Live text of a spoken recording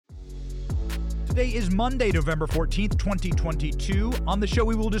Today is Monday, November 14th, 2022. On the show,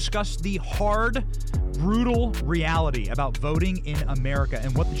 we will discuss the hard, brutal reality about voting in America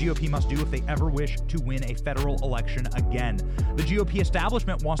and what the GOP must do if they ever wish to win a federal election again. The GOP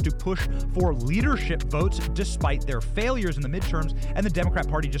establishment wants to push for leadership votes despite their failures in the midterms, and the Democrat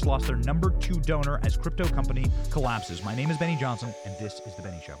Party just lost their number 2 donor as crypto company collapses. My name is Benny Johnson, and this is The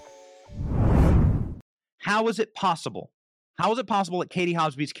Benny Show. How is it possible? How is it possible that Katie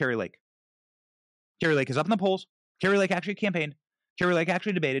Hobbs beats Kari Lake? Kari Lake is up in the polls. Kari Lake actually campaigned. Kari Lake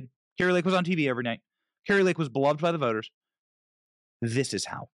actually debated. Kari Lake was on TV every night. Kari Lake was beloved by the voters. This is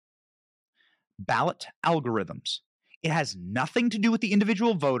how. Ballot algorithms. It has nothing to do with the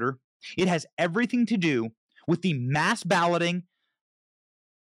individual voter. It has everything to do with the mass balloting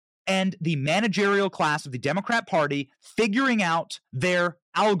and the managerial class of the Democrat Party figuring out their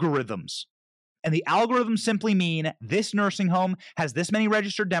algorithms. And the algorithms simply mean this nursing home has this many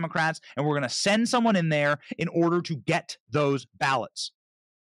registered Democrats, and we're going to send someone in there in order to get those ballots.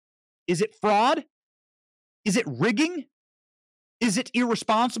 Is it fraud? Is it rigging? Is it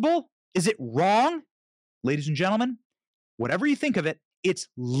irresponsible? Is it wrong? Ladies and gentlemen, whatever you think of it, it's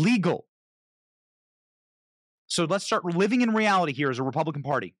legal. So let's start living in reality here as a Republican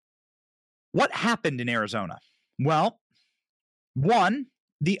Party. What happened in Arizona? Well, one,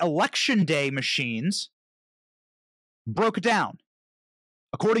 the election day machines broke down.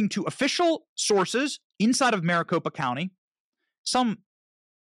 According to official sources inside of Maricopa County, some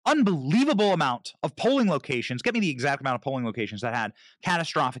unbelievable amount of polling locations, get me the exact amount of polling locations that had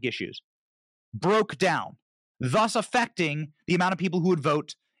catastrophic issues, broke down, thus affecting the amount of people who would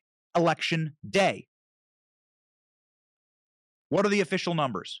vote election day. What are the official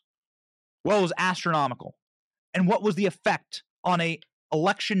numbers? Well, it was astronomical. And what was the effect on a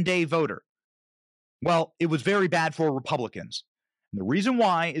election day voter? Well, it was very bad for Republicans. And the reason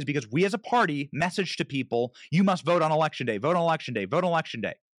why is because we as a party message to people, you must vote on election day, vote on election day, vote on election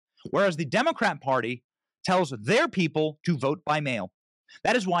day. Whereas the Democrat Party tells their people to vote by mail.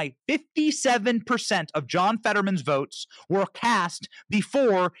 That is why 57% of John Fetterman's votes were cast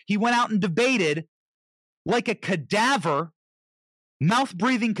before he went out and debated like a cadaver,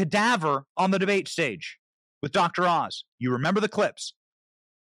 mouth-breathing cadaver on the debate stage with Dr. Oz. You remember the clips.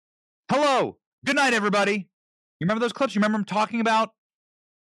 Hello. Good night, everybody. You remember those clips? You remember him talking about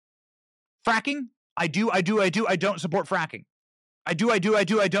fracking? I do. I don't support fracking. I do. I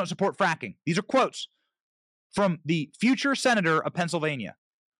don't support fracking. These are quotes from the future senator of Pennsylvania.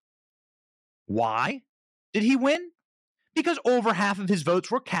 Why did he win? Because over half of his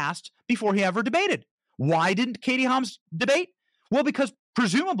votes were cast before he ever debated. Why didn't Katie Hobbs debate? Well, because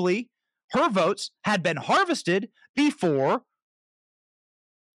presumably her votes had been harvested before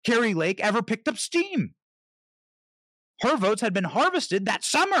Kari Lake ever picked up steam. Her votes had been harvested that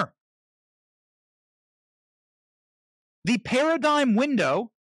summer. The paradigm window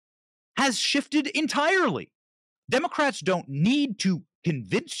has shifted entirely. Democrats don't need to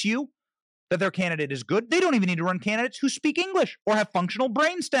convince you that their candidate is good. They don't even need to run candidates who speak English or have functional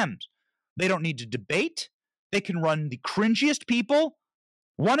brain stems. They don't need to debate. They can run the cringiest people.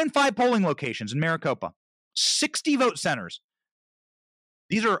 1 in 5 polling locations in Maricopa. 60 vote centers.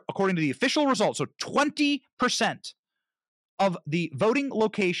 These are according to the official results. So 20% of the voting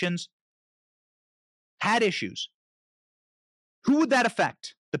locations had issues. Who would that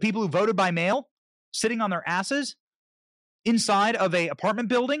affect? The people who voted by mail, sitting on their asses inside of an apartment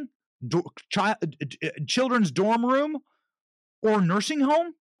building, children's dorm room, or nursing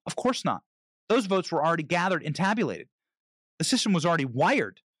home? Of course not. Those votes were already gathered and tabulated. The system was already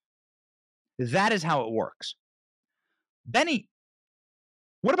wired. That is how it works. Benny,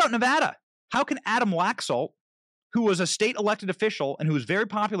 what about Nevada? How can Adam Laxalt, who was a state elected official and who was very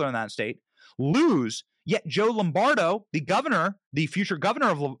popular in that state, lose, yet Joe Lombardo, the governor, the future governor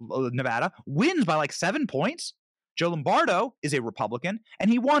of Nevada, wins by like 7 points? Joe Lombardo is a Republican, and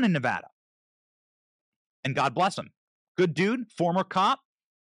he won in Nevada. And God bless him. Good dude, former cop.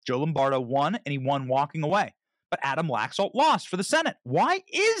 Joe Lombardo won, and he won walking away. But Adam Laxalt lost for the Senate. Why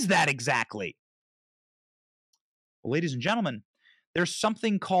is that exactly? Well, ladies and gentlemen, there's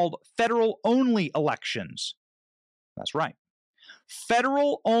something called federal-only elections. That's right.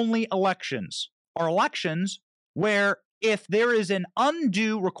 Federal-only elections are elections where if there is an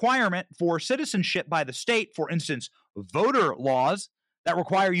undue requirement for citizenship by the state, for instance, voter laws that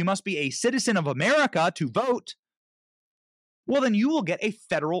require you must be a citizen of America to vote, well, then you will get a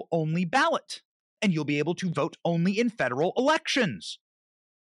federal-only ballot, and you'll be able to vote only in federal elections.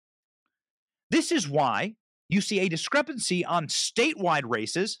 This is why you see a discrepancy on statewide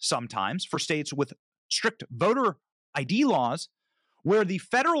races sometimes for states with strict voter ID laws, where the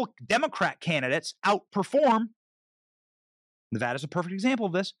federal Democrat candidates outperform, Nevada is a perfect example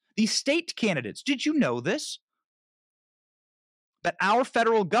of this, the state candidates. Did you know this? That our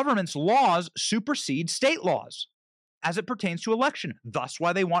federal government's laws supersede state laws as it pertains to election. Thus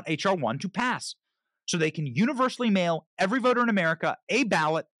why they want H.R. 1 to pass, so they can universally mail every voter in America a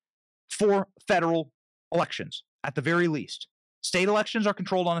ballot for federal elections, at the very least. State elections are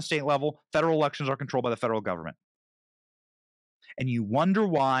controlled on a state level. Federal elections are controlled by the federal government. And you wonder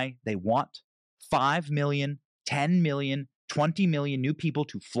why they want 5 million, 10 million, 20 million new people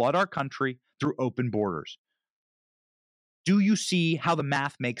to flood our country through open borders. Do you see how the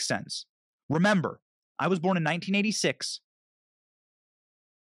math makes sense? Remember, I was born in 1986,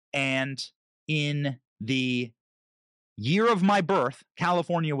 and in the year of my birth,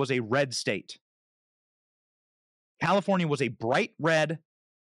 California was a red state. California was a bright red,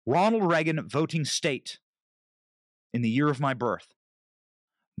 Ronald Reagan voting state in the year of my birth.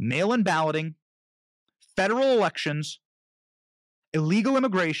 Mail-in balloting, federal elections, illegal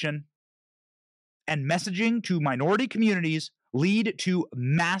immigration, and messaging to minority communities lead to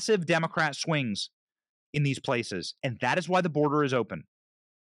massive Democrat swings in these places. And that is why the border is open.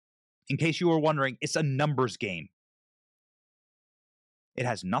 In case you were wondering, it's a numbers game. It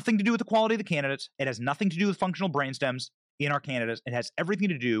has nothing to do with the quality of the candidates. It has nothing to do with functional brainstems in our candidates. It has everything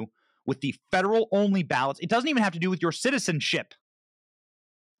to do with the federal-only ballots. It doesn't even have to do with your citizenship.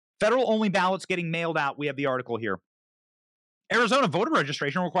 Federal-only ballots getting mailed out. We have the article here. Arizona voter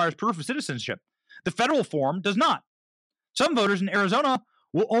registration requires proof of citizenship. The federal form does not. Some voters in Arizona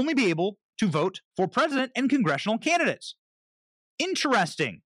will only be able to vote for president and congressional candidates.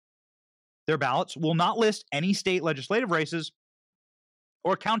 Interesting. Their ballots will not list any state legislative races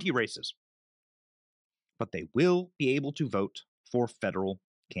or county races, but they will be able to vote for federal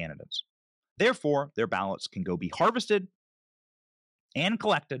candidates. Therefore, their ballots can go be harvested and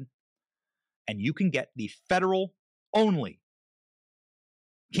collected, and you can get the federal-only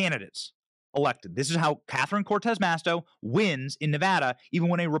candidates elected. This is how Catherine Cortez Masto wins in Nevada, even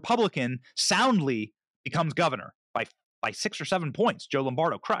when a Republican soundly becomes governor by 6 or 7 points. Joe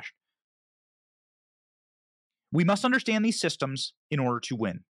Lombardo crushed. We must understand these systems in order to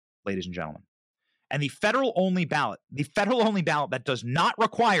win, ladies and gentlemen. And the federal-only ballot that does not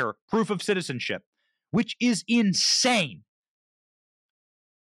require proof of citizenship, which is insane,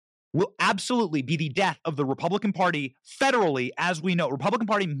 will absolutely be the death of the Republican Party federally, as we know. Republican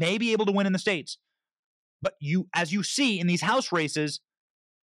Party may be able to win in the states, but as you see in these House races,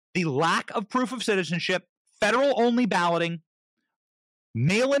 the lack of proof of citizenship, federal-only balloting,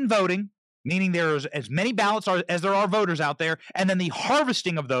 mail-in voting, meaning there's as many ballots as there are voters out there, and then the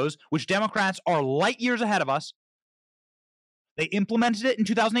harvesting of those, which Democrats are light years ahead of us. They implemented it in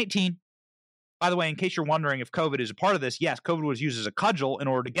 2018. By the way, in case you're wondering if COVID is a part of this, yes, COVID was used as a cudgel in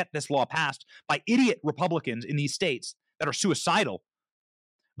order to get this law passed by idiot Republicans in these states that are suicidal.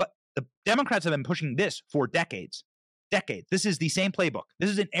 But the Democrats have been pushing this for decades. Decades. This is the same playbook.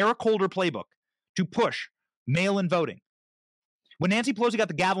 This is an Eric Holder playbook to push mail-in voting. When Nancy Pelosi got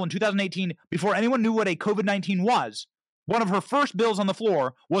the gavel in 2018, before anyone knew what a COVID-19 was, one of her first bills on the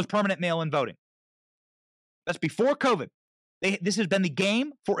floor was permanent mail-in voting. That's before COVID. This has been the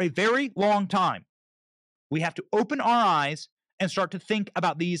game for a very long time. We have to open our eyes and start to think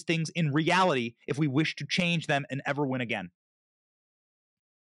about these things in reality if we wish to change them and ever win again.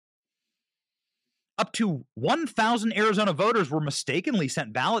 Up to 1,000 Arizona voters were mistakenly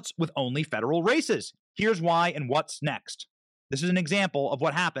sent ballots with only federal races. Here's why and what's next. This is an example of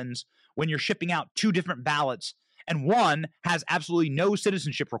what happens when you're shipping out 2 different ballots and one has absolutely no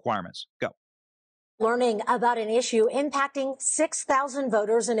citizenship requirements. Go. Learning about an issue impacting 6,000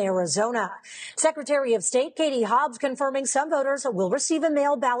 voters in Arizona. Secretary of State Katie Hobbs confirming some voters will receive a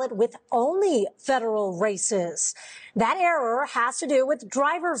mail ballot with only federal races. That error has to do with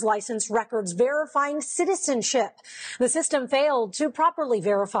driver's license records verifying citizenship. The system failed to properly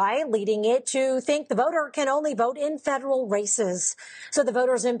verify, leading it to think the voter can only vote in federal races. So the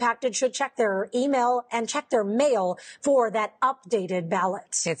voters impacted should check their email and check their mail for that updated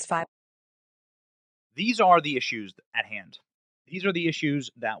ballot. It's 5. These are the issues at hand. These are the issues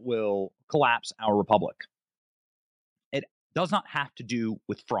that will collapse our republic. It does not have to do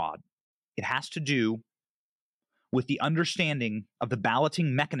with fraud. It has to do with the understanding of the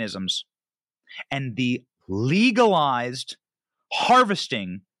balloting mechanisms and the legalized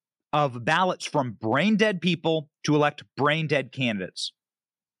harvesting of ballots from brain-dead people to elect brain-dead candidates.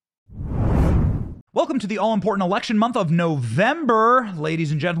 Welcome to the all-important election month of November,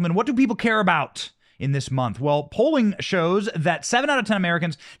 ladies and gentlemen. What do people care about in this month? Well, polling shows that 7 out of 10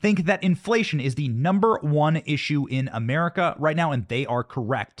 Americans think that inflation is the number one issue in America right now, and they are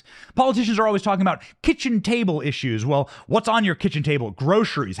correct. Politicians are always talking about kitchen table issues. Well, what's on your kitchen table?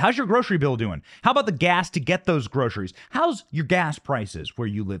 Groceries. How's your grocery bill doing? How about the gas to get those groceries? How's your gas prices where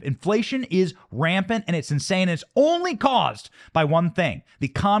you live? Inflation is rampant and it's insane. It's only caused by one thing: the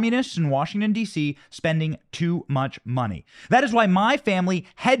communists in Washington, D.C. spending too much money. That is why my family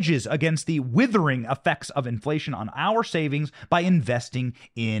hedges against the withering effects of inflation on our savings by investing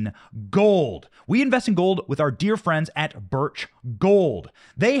in gold. We invest in gold with our dear friends at Birch Gold.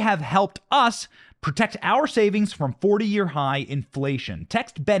 They have helped us protect our savings from 40-year high inflation.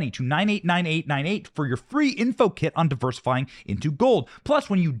 Text Benny to 989898 for your free info kit on diversifying into gold. Plus,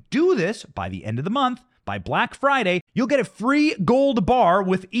 when you do this by the end of the month, by Black Friday, you'll get a free gold bar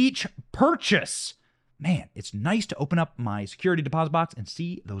with each purchase. Man, it's nice to open up my security deposit box and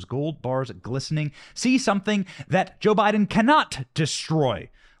see those gold bars glistening. See something that Joe Biden cannot destroy.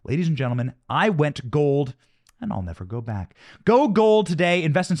 Ladies and gentlemen, I went gold, and I'll never go back. Go gold today.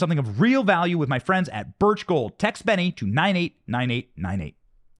 Invest in something of real value with my friends at Birch Gold. Text Benny to 989898.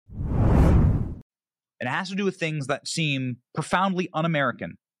 It has to do with things that seem profoundly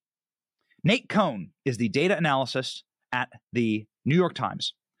un-American. Nate Cohn is the data analyst at the New York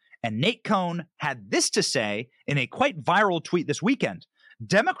Times. And Nate Cohn had this to say in a quite viral tweet this weekend.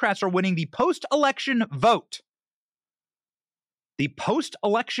 Democrats are winning the post-election vote. The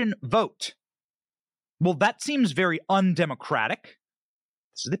post-election vote. Well, that seems very undemocratic.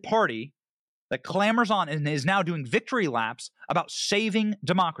 This is the party that clamors on and is now doing victory laps about saving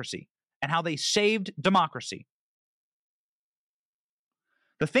democracy and how they saved democracy.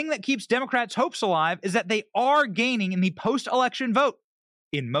 The thing that keeps Democrats' hopes alive is that they are gaining in the post-election vote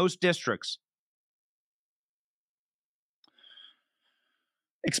in most districts.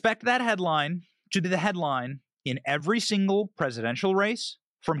 Expect that headline to be the headline in every single presidential race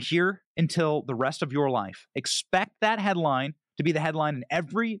from here until the rest of your life. Expect that headline to be the headline in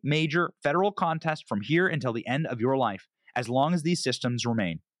every major federal contest from here until the end of your life, as long as these systems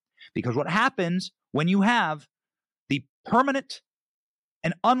remain. Because what happens when you have the permanent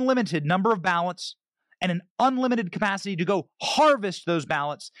and unlimited number of ballots and an unlimited capacity to go harvest those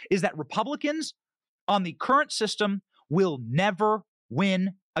ballots is that Republicans on the current system will never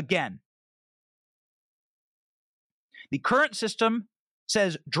win again. The current system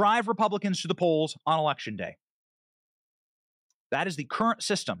says drive Republicans to the polls on election day. That is the current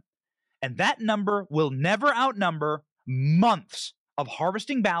system. And that number will never outnumber months of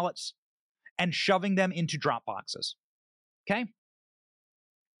harvesting ballots and shoving them into drop boxes. Okay?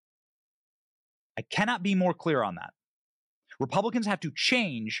 I cannot be more clear on that. Republicans have to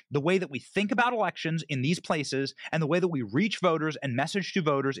change the way that we think about elections in these places and the way that we reach voters and message to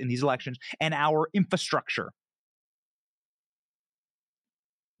voters in these elections and our infrastructure.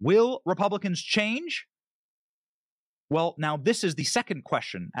 Will Republicans change? Well, now this is the second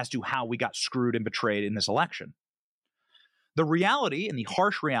question as to how we got screwed and betrayed in this election. The reality, and the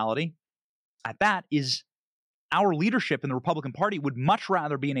harsh reality at that, is our leadership in the Republican Party would much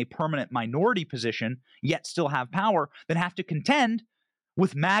rather be in a permanent minority position, yet still have power, than have to contend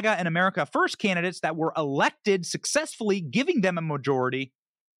with MAGA and America First candidates that were elected successfully, giving them a majority,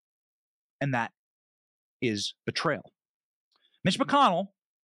 and that is betrayal. Mitch McConnell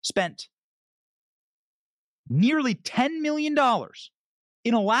spent nearly $10 million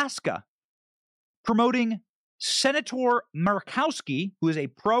in Alaska promoting Senator Murkowski, who is a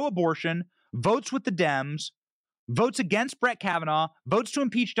pro-abortion, votes with the Dems, votes against Brett Kavanaugh, votes to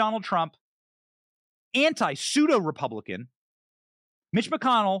impeach Donald Trump, anti-pseudo-Republican. Mitch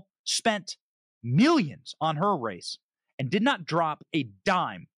McConnell spent millions on her race and did not drop a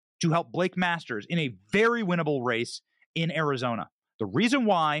dime to help Blake Masters in a very winnable race in Arizona. The reason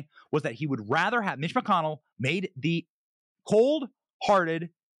why was that he would rather have Mitch McConnell made the cold-hearted,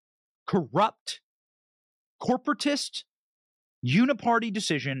 corrupt, corporatist, uniparty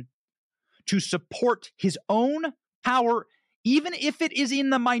decision to support his own power, even if it is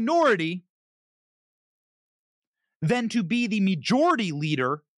in the minority, than to be the majority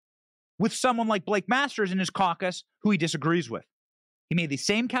leader with someone like Blake Masters in his caucus who he disagrees with. He made the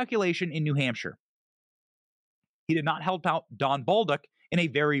same calculation in New Hampshire. He did not help out Don Baldock in a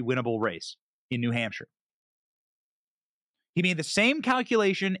very winnable race in New Hampshire. He made the same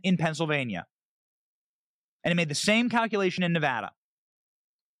calculation in Pennsylvania. And he made the same calculation in Nevada.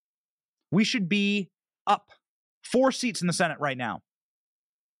 We should be up 4 seats in the Senate right now.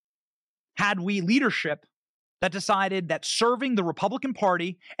 Had we leadership that decided that serving the Republican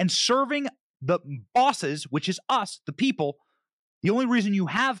Party and serving the bosses, which is us, the people, The only reason you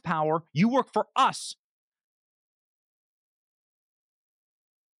have power, you work for us.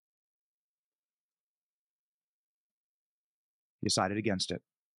 He decided against it.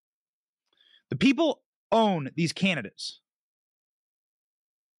 The people own these candidates.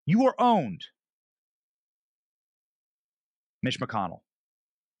 You are owned, Mitch McConnell,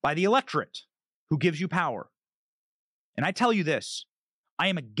 by the electorate who gives you power. And I tell you this, I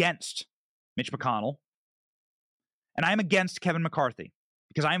am against Mitch McConnell, and I am against Kevin McCarthy,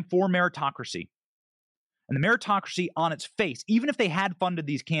 because I am for meritocracy. And the meritocracy on its face, even if they had funded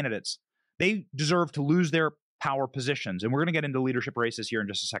these candidates, they deserve to lose their power positions. And we're going to get into leadership races here in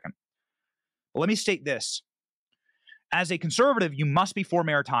just a second. But let me state this. As a conservative, you must be for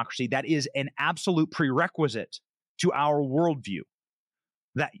meritocracy. That is an absolute prerequisite to our worldview.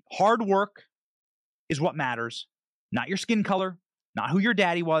 That hard work is what matters, not your skin color, not who your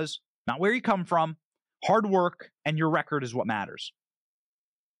daddy was, not where you come from. Hard work and your record is what matters.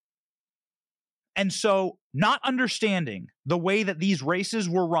 And so, not understanding the way that these races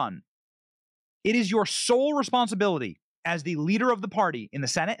were run, it is your sole responsibility as the leader of the party in the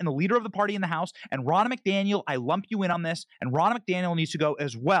Senate and the leader of the party in the House. And Ronna McDaniel, I lump you in on this, and Ronna McDaniel needs to go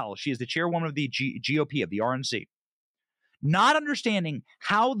as well. She is the chairwoman of the GOP, of the RNC. Not understanding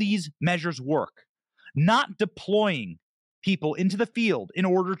how these measures work, not deploying people into the field in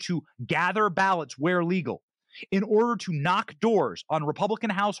order to gather ballots where legal, in order to knock doors on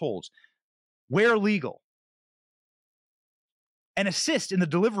Republican households where legal, and assist in the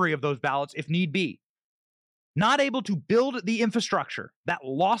delivery of those ballots if need be. Not able to build the infrastructure that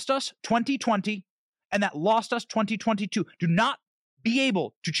lost us 2020 and that lost us 2022. Do not be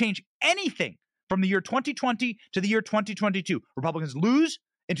able to change anything from the year 2020 to the year 2022. Republicans lose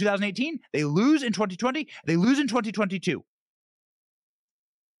in 2018, they lose in 2020, they lose in 2022.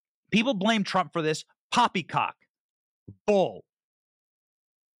 People blame Trump for this. Poppycock. Bull.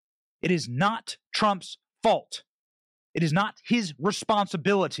 It is not Trump's fault. It is not his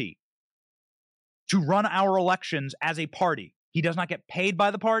responsibility to run our elections as a party. He does not get paid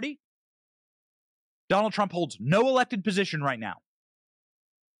by the party. Donald Trump holds no elected position right now.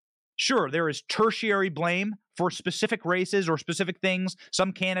 Sure, there is tertiary blame for specific races or specific things.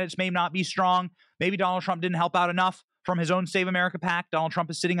 Some candidates may not be strong. Maybe Donald Trump didn't help out enough from his own Save America PAC. Donald Trump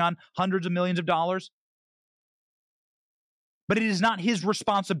is sitting on hundreds of millions of dollars. But it is not his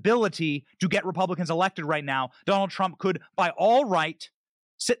responsibility to get Republicans elected right now. Donald Trump could, by all right,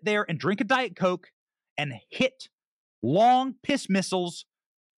 sit there and drink a Diet Coke and hit long piss missiles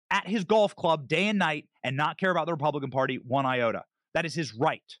at his golf club day and night and not care about the Republican Party one iota. That is his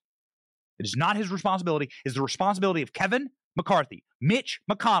right. It is not his responsibility. It is the responsibility of Kevin McCarthy, Mitch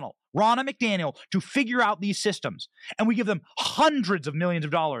McConnell, Ronna McDaniel to figure out these systems. And we give them hundreds of millions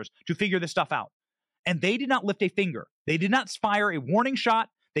of dollars to figure this stuff out. And they did not lift a finger. They did not fire a warning shot.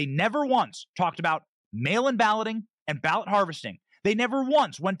 They never once talked about mail-in balloting and ballot harvesting. They never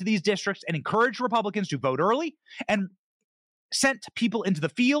once went to these districts and encouraged Republicans to vote early and sent people into the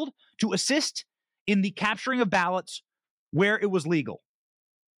field to assist in the capturing of ballots where it was legal.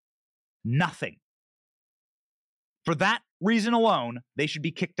 Nothing. For that reason alone, they should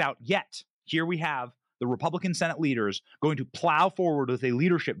be kicked out. Yet, here we have the Republican Senate leaders going to plow forward with a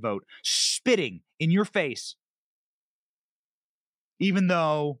leadership vote, spitting in your face, even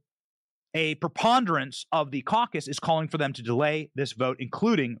though a preponderance of the caucus is calling for them to delay this vote,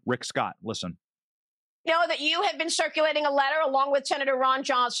 including Rick Scott. Listen. Know that you have been circulating a letter along with Senator Ron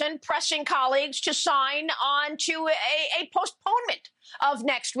Johnson pressing colleagues to sign on to a postponement of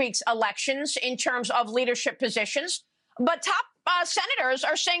next week's elections in terms of leadership positions. But top senators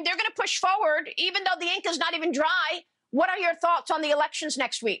are saying they're going to push forward, even though the ink is not even dry. What are your thoughts on the elections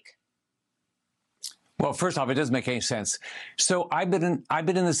next week? Well, first off, it doesn't make any sense. So I've been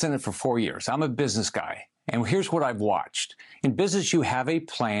in the Senate for 4 years. I'm a business guy. And here's what I've watched. In business, you have a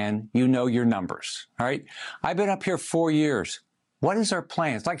plan. You know your numbers. All right. I've been up here 4 years. What is our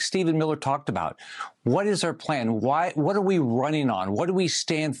plan? It's like Stephen Miller talked about. What is our plan? What are we running on? What do we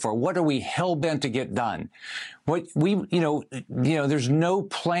stand for? What are we hell-bent to get done? There's no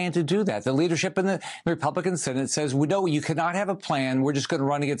plan to do that. The leadership in the Republican Senate says, no, you cannot have a plan. We're just going to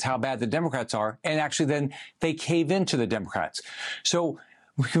run against how bad the Democrats are. And actually then they cave into the Democrats. So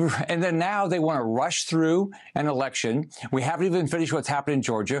and then now they want to rush through an election. We haven't even finished what's happened in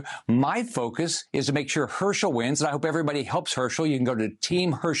Georgia. My focus is to make sure Herschel wins, and I hope everybody helps Herschel. You can go to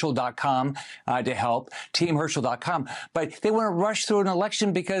teamherschel.com to help, teamherschel.com. But they want to rush through an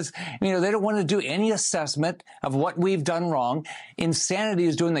election because, they don't want to do any assessment of what we've done wrong. Insanity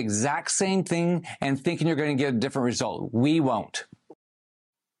is doing the exact same thing and thinking you're going to get a different result. We won't.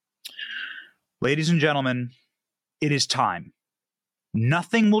 Ladies and gentlemen, it is time.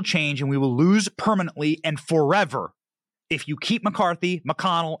 Nothing will change, and we will lose permanently and forever if you keep McCarthy,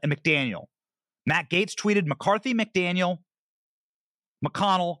 McConnell, and McDaniel. Matt Gaetz tweeted McCarthy, McDaniel,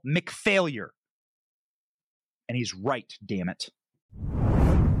 McConnell, McFailure. And he's right, damn it.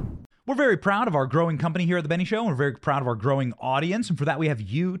 We're very proud of our growing company here at The Benny Show, and we're very proud of our growing audience, and for that we have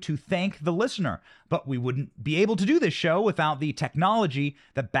you to thank, the listener. But we wouldn't be able to do this show without the technology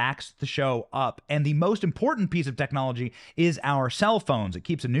that backs the show up. And the most important piece of technology is our cell phones. It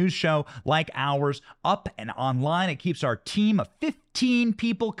keeps a news show like ours up and online. It keeps our team of 15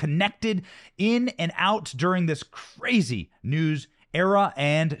 people connected in and out during this crazy news era,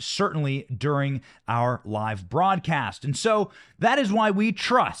 and certainly during our live broadcast. And so that is why we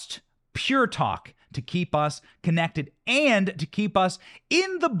trust Pure Talk to keep us connected and to keep us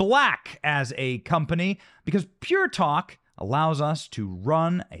in the black as a company, because Pure Talk allows us to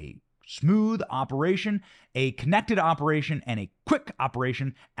run a smooth operation, a connected operation, and a quick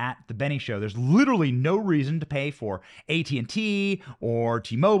operation at The Benny Show. There's literally no reason to pay for AT&T or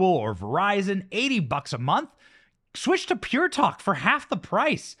T-Mobile or Verizon. $80 a month. Switch to Pure Talk for half the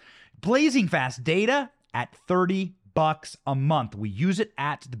price. Blazing fast data at $30 a month. We use it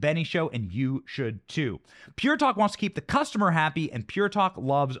at The Benny Show, and you should too. Pure Talk wants to keep the customer happy, and Pure Talk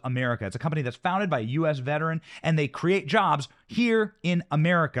loves America. It's a company that's founded by a U.S. veteran, and they create jobs here in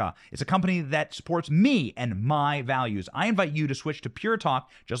America. It's a company that supports me and my values. I invite you to switch to Pure Talk,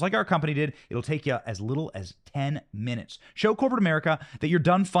 just like our company did. It'll take you as little as 10 minutes. Show corporate America that you're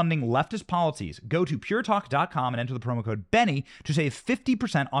done funding leftist policies. Go to puretalk.com and enter the promo code Benny to save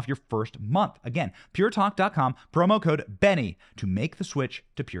 50% off your first month. Again, puretalk.com, promo code Benny to make the switch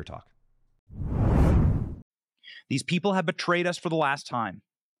to Pure Talk. These people have betrayed us for the last time.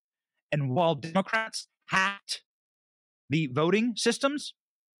 And while Democrats hacked the voting systems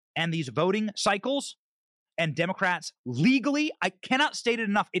and these voting cycles, and Democrats legally, I cannot state it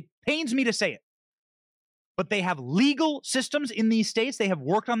enough, it pains me to say it, but they have legal systems in these states. They have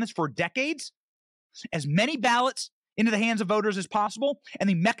worked on this for decades. As many ballots into the hands of voters as possible, and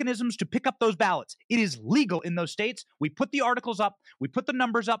the mechanisms to pick up those ballots. It is legal in those states. We put the articles up, we put the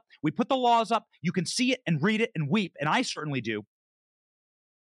numbers up, we put the laws up. You can see it and read it and weep, and I certainly do.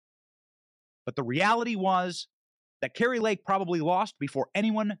 But the reality was that Kari Lake probably lost before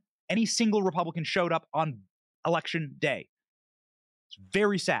any single Republican showed up on election day. It's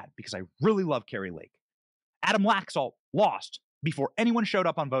very sad because I really love Kari Lake. Adam Laxalt lost before anyone showed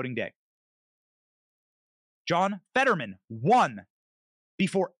up on voting day. John Fetterman won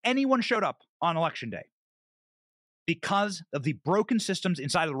before anyone showed up on election day. Because of the broken systems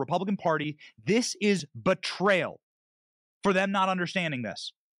inside of the Republican Party, this is betrayal for them not understanding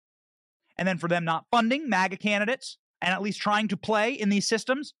this. And then for them not funding MAGA candidates and at least trying to play in these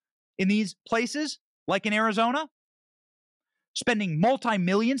systems, in these places, like in Arizona, spending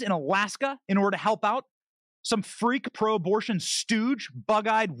multi-millions in Alaska in order to help out some freak pro-abortion stooge,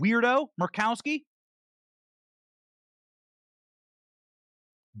 bug-eyed weirdo, Murkowski,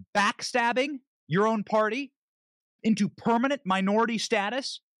 backstabbing your own party into permanent minority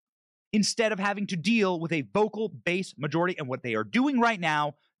status instead of having to deal with a vocal base majority. And what they are doing right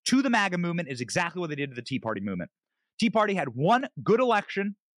now to the MAGA movement is exactly what they did to the Tea Party movement. Tea Party had one good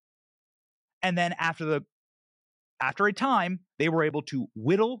election, and then after a time, they were able to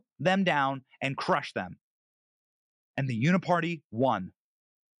whittle them down and crush them. And the Uniparty won.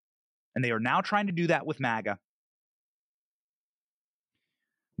 And they are now trying to do that with MAGA.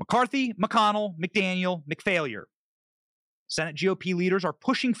 McCarthy, McConnell, McDaniel, McFailure. Senate GOP leaders are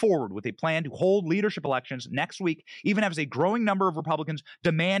pushing forward with a plan to hold leadership elections next week, even as a growing number of Republicans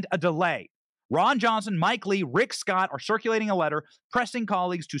demand a delay. Ron Johnson, Mike Lee, Rick Scott are circulating a letter pressing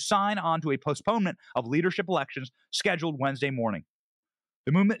colleagues to sign on to a postponement of leadership elections scheduled Wednesday morning.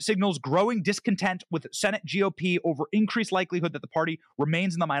 The movement signals growing discontent with Senate GOP over increased likelihood that the party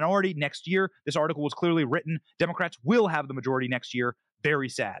remains in the minority next year. This article was clearly written. Democrats will have the majority next year. Very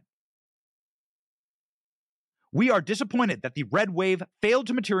sad. We are disappointed that the red wave failed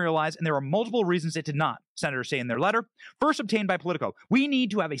to materialize, and there are multiple reasons it did not, senators say in their letter, first obtained by Politico. We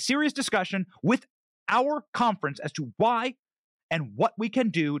need to have a serious discussion with our conference as to why and what we can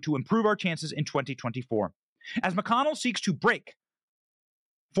do to improve our chances in 2024. As McConnell seeks to break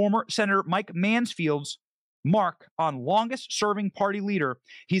former Senator Mike Mansfield's mark on longest-serving party leader,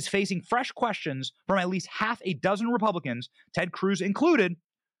 he's facing fresh questions from at least half a dozen Republicans, Ted Cruz included,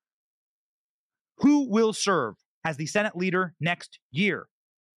 who will serve as the Senate leader next year.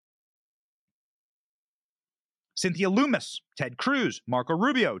 Cynthia Lummis, Ted Cruz, Marco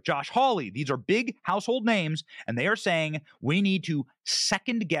Rubio, Josh Hawley. These are big household names, and they are saying we need to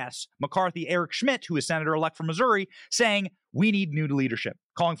second guess McCarthy. Eric Schmidt, who is Senator-elect from Missouri, saying we need new leadership,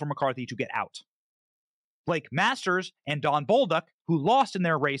 calling for McCarthy to get out. Blake Masters and Don Bolduc, who lost in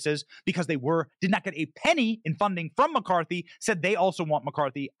their races because they did not get a penny in funding from McCarthy, said they also want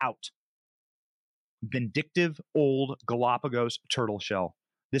McCarthy out. Vindictive old Galapagos turtle shell.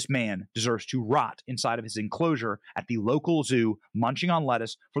 This man deserves to rot inside of his enclosure at the local zoo, munching on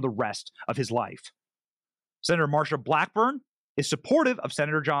lettuce for the rest of his life. Senator Marsha Blackburn is supportive of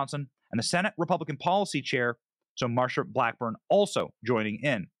Senator Johnson and the Senate Republican Policy Chair, so Marsha Blackburn also joining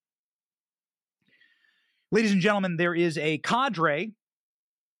in. Ladies and gentlemen, there is a cadre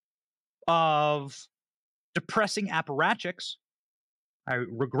of depressing apparatchiks. I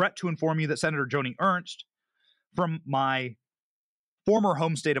regret to inform you that Senator Joni Ernst from my former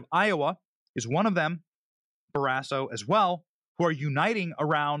home state of Iowa is one of them, Barrasso as well, who are uniting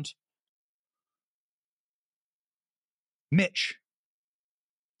around Mitch.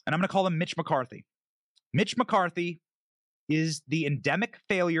 And I'm going to call him Mitch McCarthy. Mitch McCarthy is the endemic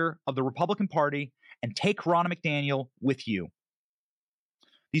failure of the Republican Party, and take Ronna McDaniel with you.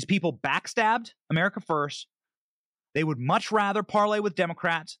 These people backstabbed America First. They would much rather parlay with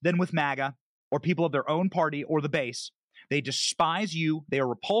Democrats than with MAGA or people of their own party or the base. They despise you. They are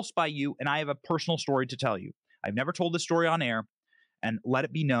repulsed by you. And I have a personal story to tell you. I've never told this story on air, and let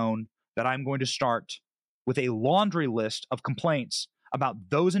it be known that I'm going to start with a laundry list of complaints about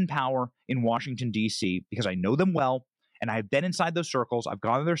those in power in Washington, D.C., because I know them well, and I've been inside those circles. I've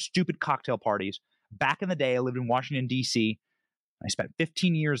gone to their stupid cocktail parties. Back in the day, I lived in Washington, D.C. I spent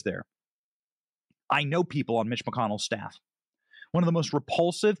 15 years there. I know people on Mitch McConnell's staff. One of the most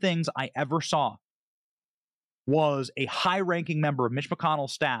repulsive things I ever saw was a high-ranking member of Mitch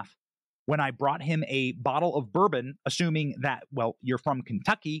McConnell's staff when I brought him a bottle of bourbon, assuming that, well, you're from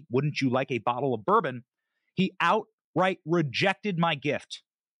Kentucky, wouldn't you like a bottle of bourbon? He outright rejected my gift.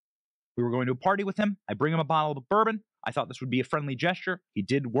 We were going to a party with him. I bring him a bottle of bourbon. I thought this would be a friendly gesture. He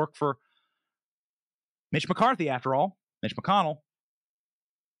did work for Mitch McCarthy, after all, Mitch McConnell.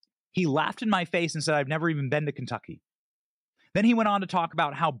 He laughed in my face and said, I've never even been to Kentucky. Then he went on to talk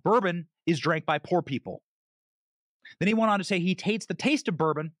about how bourbon is drank by poor people. Then he went on to say he hates the taste of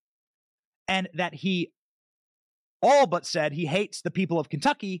bourbon and that he all but said he hates the people of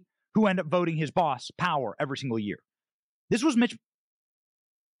Kentucky who end up voting his boss power every single year. This was Mitch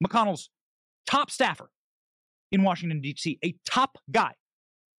McConnell's top staffer in Washington, D.C., a top guy.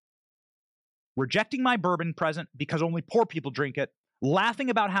 Rejecting my bourbon present because only poor people drink it, laughing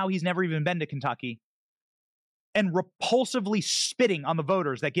about how he's never even been to Kentucky, and repulsively spitting on the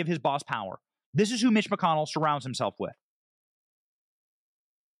voters that give his boss power. This is who Mitch McConnell surrounds himself with.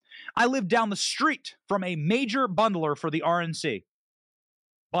 I live down the street from a major bundler for the RNC.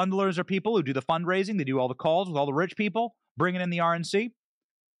 Bundlers are people who do the fundraising. They do all the calls with all the rich people, bringing in the RNC.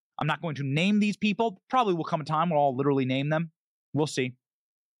 I'm not going to name these people. Probably will come a time where I'll literally name them. We'll see.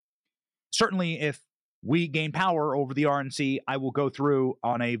 Certainly, if we gain power over the RNC, I will go through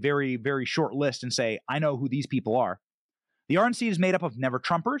on a very, very short list and say, I know who these people are. The RNC is made up of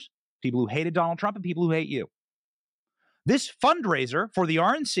never-Trumpers, people who hated Donald Trump, and people who hate you. This fundraiser for the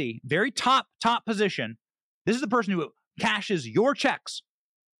RNC, very top position, this is the person who cashes your checks.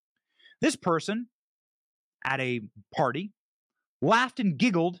 This person, at a party, laughed and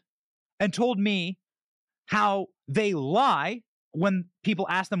giggled and told me how they lie when people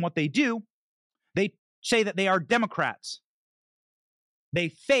ask them what they do. They say that they are Democrats. They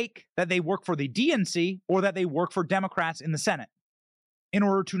fake that they work for the DNC or that they work for Democrats in the Senate in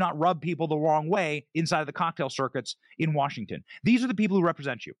order to not rub people the wrong way inside of the cocktail circuits in Washington. These are the people who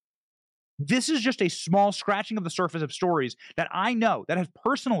represent you. This is just a small scratching of the surface of stories that I know, that I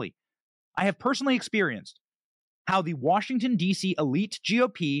have personally experienced how the Washington, D.C. elite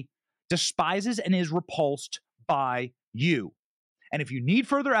GOP despises and is repulsed by you. And if you need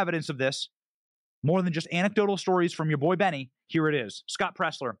further evidence of this, more than just anecdotal stories from your boy Benny, here it is. Scott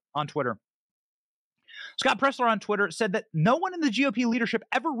Pressler on Twitter. Scott Pressler on Twitter said that no one in the GOP leadership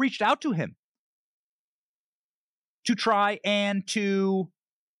ever reached out to him to try and to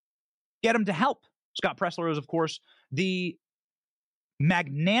get him to help. Scott Pressler is, of course, the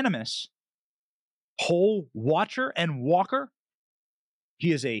magnanimous poll watcher and walker.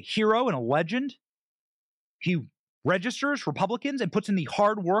 He is a hero and a legend. He registers Republicans and puts in the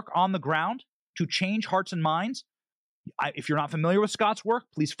hard work on the ground to change hearts and minds. If you're not familiar with Scott's work,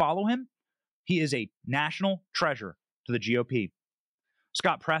 please follow him. He is a national treasure to the GOP.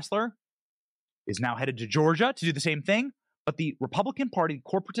 Scott Pressler is now headed to Georgia to do the same thing, but the Republican Party,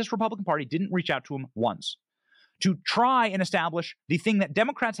 the corporatist Republican Party, didn't reach out to him once. to try and establish the thing that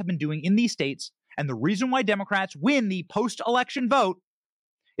Democrats have been doing in these states. And the reason why Democrats win the post-election vote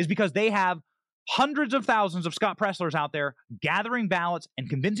is because they have hundreds of thousands of Scott Presslers out there gathering ballots and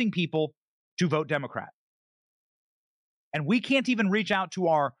convincing people to vote Democrat. And we can't even reach out to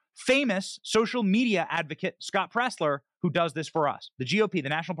our famous social media advocate, Scott Pressler, who does this for us. The GOP, the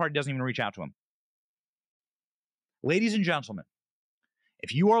National Party, doesn't even reach out to him. Ladies and gentlemen,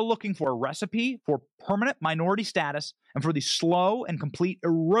 if you are looking for a recipe for permanent minority status and for the slow and complete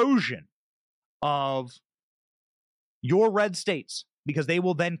erosion of your red states, because they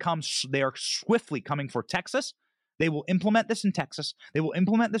will then come, they are swiftly coming for Texas. They will implement this in Texas. They will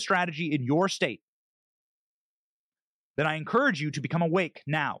implement the strategy in your state. Then I encourage you to become awake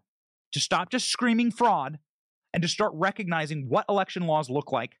now, to stop just screaming fraud and to start recognizing what election laws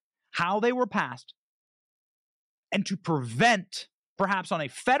look like, how they were passed, and to prevent, perhaps on a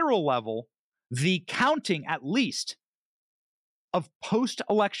federal level, the counting at least of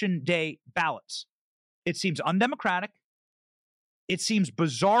post-election day ballots. It seems undemocratic. It seems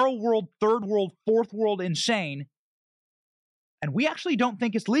bizarro world, third world, fourth world insane. And we actually don't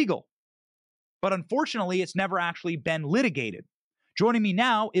think it's legal. But unfortunately, it's never actually been litigated. Joining me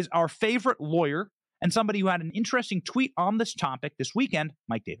now is our favorite lawyer and somebody who had an interesting tweet on this topic this weekend,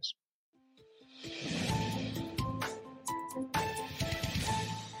 Mike Davis.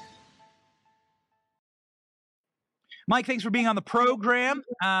 Mike, thanks for being on the program.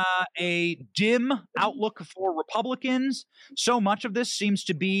 A dim outlook for Republicans. So much of this seems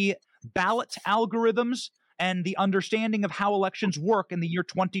to be ballot algorithms and the understanding of how elections work in the year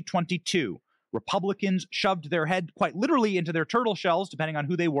 2022. Republicans shoved their head quite literally into their turtle shells, depending on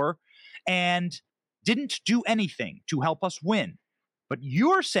who they were, and didn't do anything to help us win. But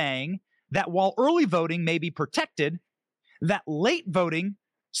you're saying that while early voting may be protected, that late voting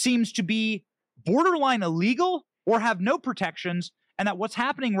seems to be borderline illegal or have no protections, and that what's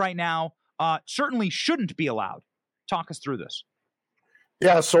happening right now certainly shouldn't be allowed. Talk us through this.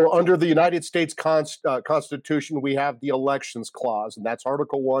 Yeah, so under the United States Constitution, we have the Elections Clause, and that's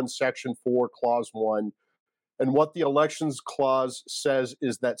Article 1, Section 4, Clause 1. And what the Elections Clause says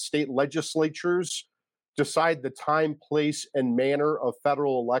is that state legislatures decide the time, place, and manner of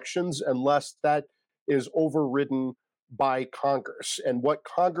federal elections unless that is overridden by Congress. And what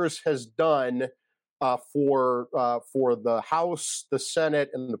Congress has done for the House, the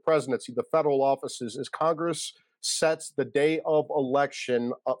Senate, and the presidency, the federal offices, is Congress sets the day of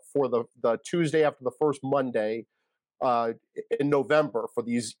election for the Tuesday after the first Monday in November for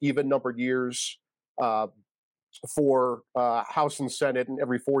these even-numbered years for House and Senate, and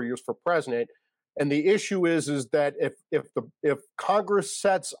every 4 years for president. And the issue is that if Congress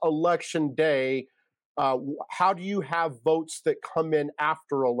sets election day, how do you have votes that come in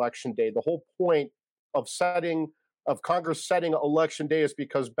after election day? The whole point of Congress setting election day is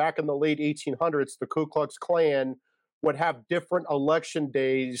because back in the late 1800s, the Ku Klux Klan would have different election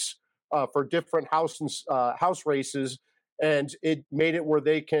days for different house races, and it made it where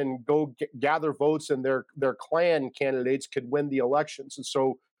they can go gather votes, and their Klan candidates could win the elections. And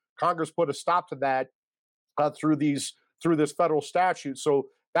so Congress put a stop to that through this federal statute. So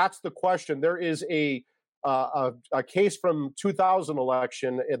that's the question. There is a case from 2000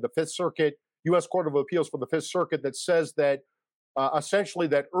 election in the Fifth Circuit, U.S. Court of Appeals for the Fifth Circuit, that says that essentially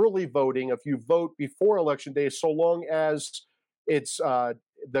that early voting, if you vote before election day, so long as it's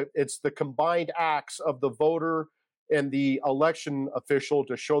the combined acts of the voter and the election official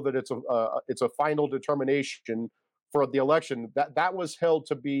to show that it's a final determination for the election, that was held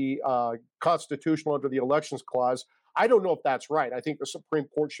to be constitutional under the Elections Clause. I don't know if that's right. I think the Supreme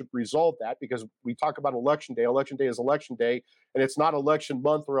Court should resolve that, because we talk about election day. Election day is election day, and it's not election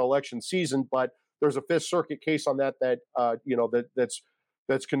month or election season. But there's a Fifth Circuit case on that's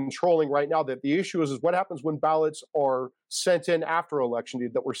controlling right now. That the issue is what happens when ballots are sent in after election day,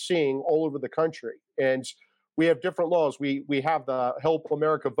 that we're seeing all over the country. And we have different laws. We have the Help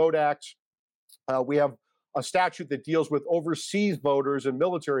America Vote Act. We have a statute that deals with overseas voters and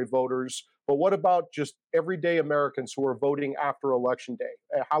military voters. But what about just everyday Americans who are voting after election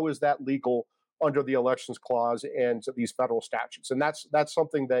day? How is that legal under the Elections Clause and these federal statutes? And that's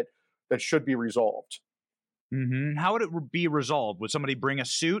something that should be resolved. Mm-hmm. How would it be resolved? Would somebody bring a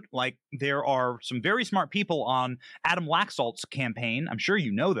suit? Like, there are some very smart people on Adam Laxalt's campaign, I'm sure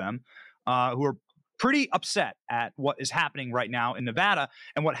you know them, who are pretty upset at what is happening right now in Nevada.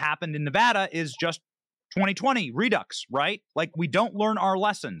 And what happened in Nevada is just 2020 redux, right? Like, we don't learn our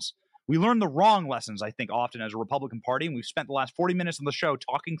lessons. We learn the wrong lessons, I think, often as a Republican Party. And we've spent the last 40 minutes on the show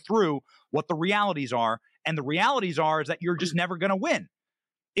talking through what the realities are. And the realities are is that you're just never going to win.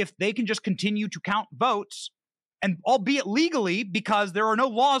 If they can just continue to count votes and albeit legally, because there are no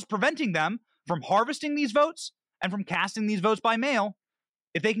laws preventing them from harvesting these votes and from casting these votes by mail.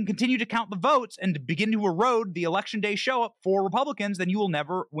 If they can continue to count the votes and begin to erode the election day show up for Republicans, then you will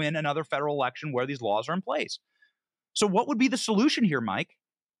never win another federal election where these laws are in place. So what would be the solution here, Mike?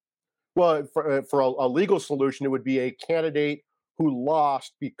 Well, for a legal solution, it would be a candidate who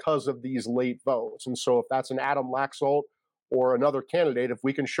lost because of these late votes. And so if that's an Adam Laxalt or another candidate, if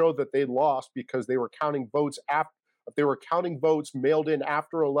we can show that they lost because they were counting votes after, if they were counting votes mailed in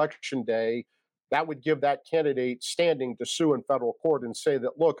after election day, that would give that candidate standing to sue in federal court and say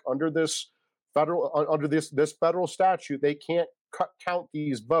that, look, under this federal statute, they can't count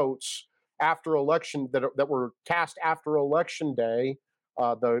these votes after election that were cast after election day.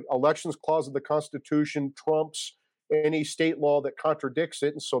 The elections clause of the Constitution trumps any state law that contradicts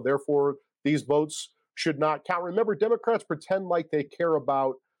it, and so therefore these votes should not count. Remember, Democrats pretend like they care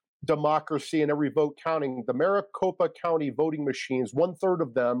about democracy and every vote counting. The Maricopa County voting machines,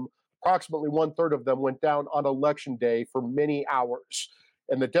 approximately one third of them, went down on election day for many hours.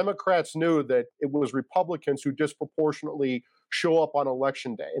 And the Democrats knew that it was Republicans who disproportionately show up on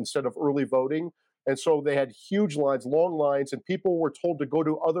election day instead of early voting. And so they had huge lines, long lines, and people were told to go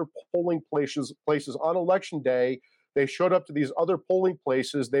to other polling places on election day. They showed up to these other polling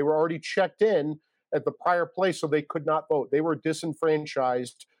places. They were already checked in at the prior place, so they could not vote. They were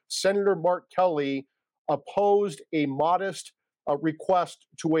disenfranchised. Senator Mark Kelly opposed a modest request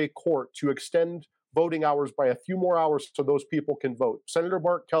to a court to extend voting hours by a few more hours so those people can vote. Senator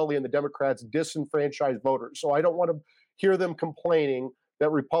Mark Kelly and the Democrats disenfranchised voters. So I don't want to hear them complaining that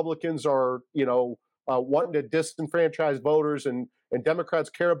Republicans are, wanting to disenfranchise voters and Democrats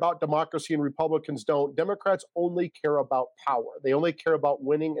care about democracy and Republicans don't. Democrats only care about power. They only care about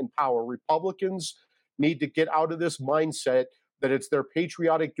winning and power. Republicans need to get out of this mindset that it's their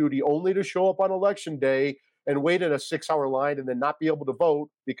patriotic duty only to show up on election day and wait in a 6-hour line and then not be able to vote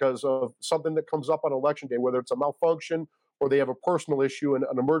because of something that comes up on election day, whether it's a malfunction or they have a personal issue and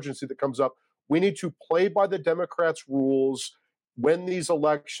an emergency that comes up. We need to play by the Democrats' rules, win these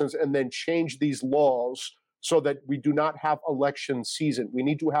elections, and then change these laws so that we do not have election season. We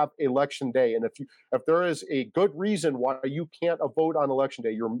need to have election day. And if there is a good reason why you can't vote on election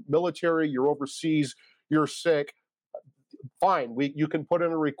day, you're military, you're overseas, you're sick, fine. You can put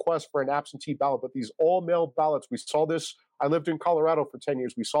in a request for an absentee ballot, but these all-mail ballots, we saw this. I lived in Colorado for 10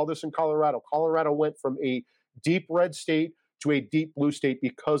 years. We saw this in Colorado. Colorado went from a deep red state to a deep blue state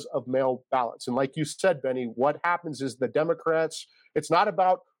because of mail ballots. And like you said, Benny, what happens is the Democrats, it's not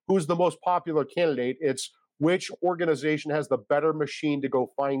about who's the most popular candidate. It's which organization has the better machine to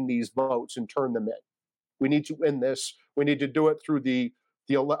go find these votes and turn them in. We need to win this. We need to do it through the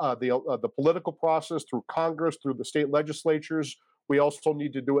political process, through Congress, through the state legislatures. We also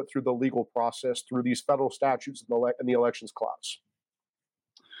need to do it through the legal process, through these federal statutes and the elections clause.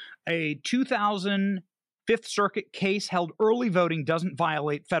 A 2000 Fifth Circuit case held early voting doesn't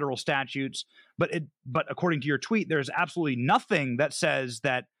violate federal statutes, but according to your tweet, there's absolutely nothing that says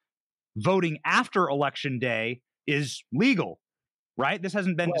that voting after Election Day is legal, right? This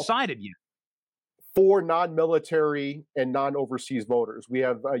hasn't been decided yet. For non-military and non-overseas voters, we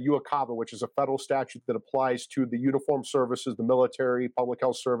have UACAVA, which is a federal statute that applies to the uniformed services, the military, public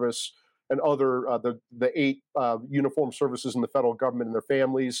health service, and other the 8 uniformed services in the federal government and their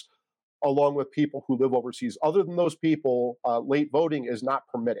families, along with people who live overseas. Other than those people, late voting is not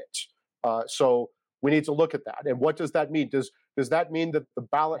permitted. So we need to look at that. And what does that mean? Does that mean that the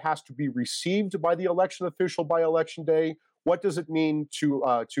ballot has to be received by the election official by election day? What does it mean to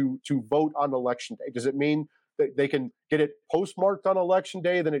vote on election day? Does it mean that they can get it postmarked on election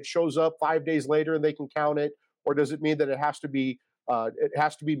day, then it shows up 5 days later and they can count it? Or does it mean that it has to be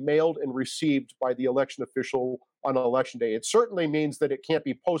mailed and received by the election official on election day? It certainly means that it can't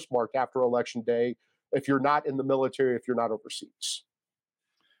be postmarked after election day if you're not in the military, if you're not overseas.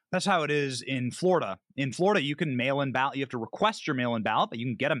 That's how it is in Florida. In Florida, you can mail in ballot. You have to request your mail in ballot, but you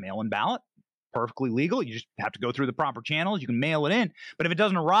can get a mail in ballot. Perfectly legal. You just have to go through the proper channels. You can mail it in, but if it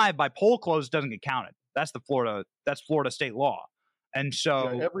doesn't arrive by poll close, it doesn't get counted. That's Florida state law. And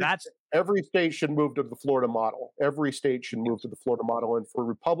so every state should move to the Florida model. Every state should move to the Florida model. And for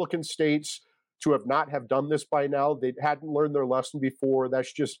Republican states to have done this by now, they hadn't learned their lesson before.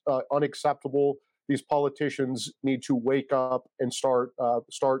 That's just unacceptable. These politicians need to wake up and start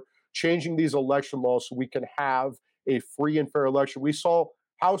changing these election laws so we can have a free and fair election. We saw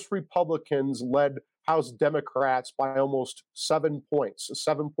House Republicans led House Democrats by almost 7 points, a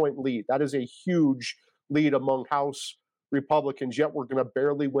 7-point lead. That is a huge lead among House Republicans, yet we're going to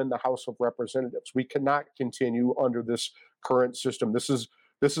barely win the House of Representatives. We cannot continue under this current system. This is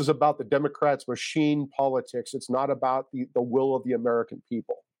This is about the Democrats' machine politics. It's not about the will of the American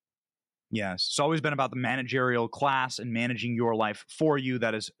people. Yes, it's always been about the managerial class and managing your life for you.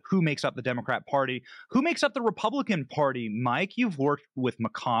 That is who makes up the Democrat Party. Who makes up the Republican Party, Mike? You've worked with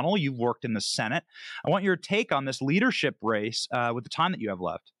McConnell. You've worked in the Senate. I want your take on this leadership race with the time that you have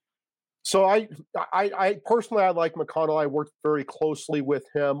left. So I personally, I like McConnell. I worked very closely with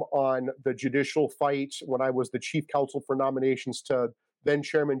him on the judicial fight when I was the chief counsel for nominations to then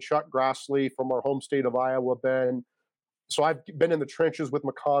Chairman Chuck Grassley from our home state of Iowa, Ben. So I've been in the trenches with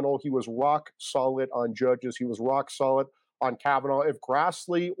McConnell. He was rock solid on judges. He was rock solid on Kavanaugh. If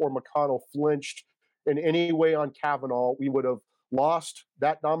Grassley or McConnell flinched in any way on Kavanaugh, we would have lost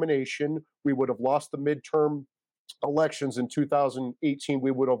that nomination. We would have lost the midterm elections in 2018.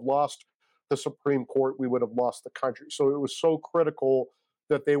 We would have lost the Supreme Court. We would have lost the country. So it was so critical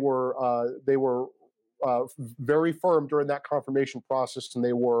that they were very firm during that confirmation process, and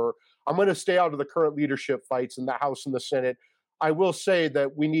they were. I'm going to stay out of the current leadership fights in the House and the Senate. I will say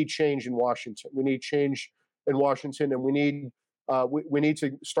that we need change in Washington. We need change in Washington, and we need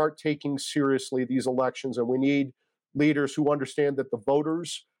to start taking seriously these elections, and we need leaders who understand that the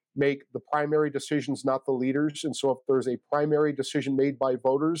voters make the primary decisions, not the leaders. And so if there's a primary decision made by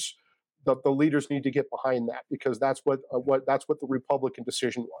voters, the leaders need to get behind that, because that's what the Republican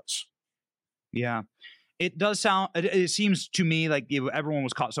decision was. Yeah, it does sound. It seems to me like everyone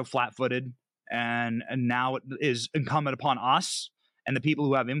was caught so flat-footed, and now it is incumbent upon us and the people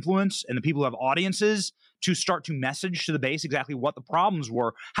who have influence and the people who have audiences to start to message to the base exactly what the problems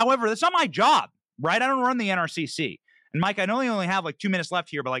were. However, that's not my job, right? I don't run the NRCC. And Mike, I know you only have like 2 minutes left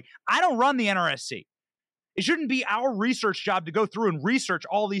here, but like I don't run the NRSC. It shouldn't be our research job to go through and research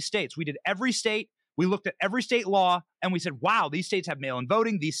all these states. We did every state. We looked at every state law, and we said, wow, these states have mail-in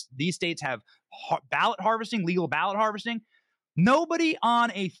voting. These states have ballot harvesting, legal ballot harvesting. Nobody on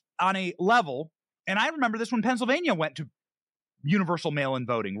a level, and I remember this when Pennsylvania went to universal mail-in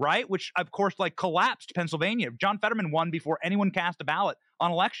voting, right? Which, of course, like collapsed Pennsylvania. John Fetterman won before anyone cast a ballot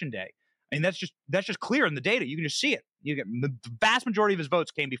on election day. I mean, that's just clear in the data. You can just see it. You get the vast majority of his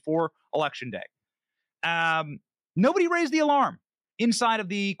votes came before election day. Nobody raised the alarm inside of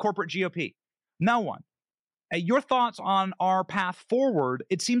the corporate GOP. No one. Your thoughts on our path forward?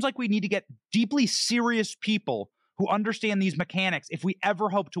 It seems like we need to get deeply serious people who understand these mechanics if we ever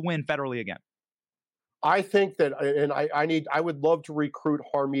hope to win federally again. I think that, and I would love to recruit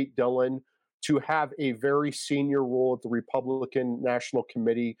Harmeet Dillon to have a very senior role at the Republican National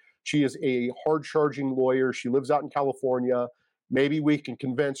Committee. She is a hard-charging lawyer. She lives out in California. Maybe we can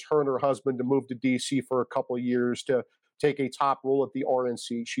convince her and her husband to move to D.C. for a couple of years to take a top role at the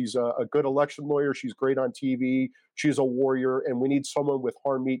RNC. She's a good election lawyer. She's great on TV. She's a warrior, and we need someone with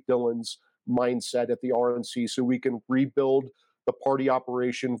Harmeet Dillon's mindset at the RNC so we can rebuild the party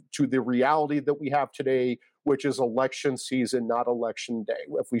operation to the reality that we have today, which is election season, not election day.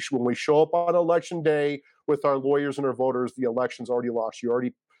 When we show up on election day with our lawyers and our voters, the election's already lost. You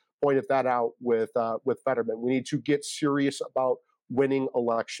already pointed that out with Fetterman. We need to get serious about winning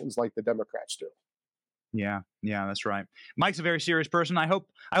elections like the Democrats do. Yeah, that's right. Mike's a very serious person. I hope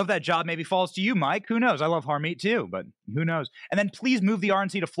that job maybe falls to you, Mike. Who knows? I love Harmeet too, but who knows? And then please move the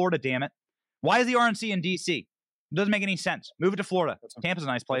RNC to Florida, damn it. Why is the RNC in D.C.? It doesn't make any sense. Move it to Florida. Tampa's a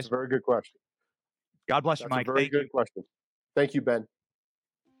nice place. That's a very good question. God bless you, Mike. That's a very good question. Thank you, Ben.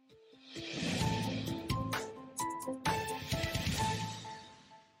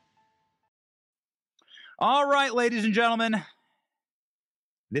 All right, ladies and gentlemen,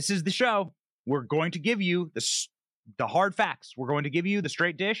 this is the show. We're going to give you the hard facts. We're going to give you the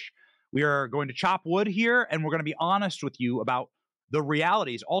straight dish. We are going to chop wood here, and we're going to be honest with you about the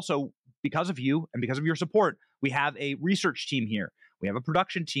realities. Also, because of you and because of your support, we have a research team here. We have a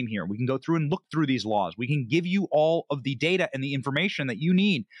production team here. We can go through and look through these laws. We can give you all of the data and the information that you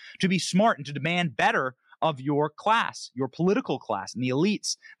need to be smart and to demand better of your class, your political class, and the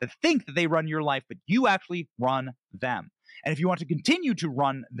elites that think that they run your life, but you actually run them. And if you want to continue to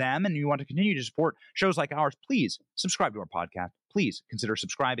run them and you want to continue to support shows like ours, please subscribe to our podcast. Please consider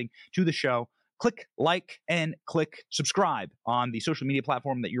subscribing to the show. Click like and click subscribe on the social media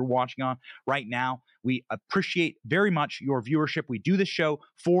platform that you're watching on right now. We appreciate very much your viewership. We do this show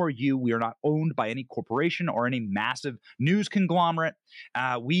for you. We are not owned by any corporation or any massive news conglomerate.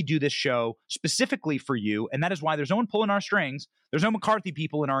 We do this show specifically for you, and that is why there's no one pulling our strings. There's no McCarthy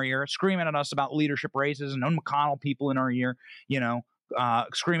people in our ear screaming at us about leadership races, and no McConnell people in our ear,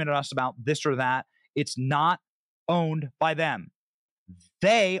 screaming at us about this or that. It's not owned by them.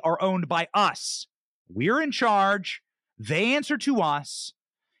 They are owned by us. We're in charge. They answer to us.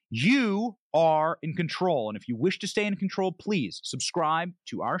 You are in control. And if you wish to stay in control, please subscribe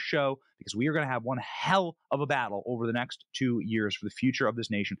to our show, because we are going to have one hell of a battle over the next 2 years for the future of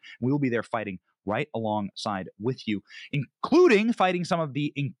this nation. And we will be there fighting right alongside with you, including fighting some of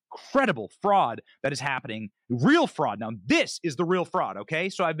the incredible fraud that is happening. Real fraud. Now, this is the real fraud, okay?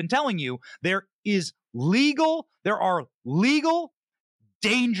 So I've been telling you there are legal,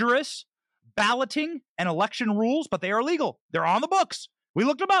 dangerous balloting and election rules, but they are legal. They're on the books. We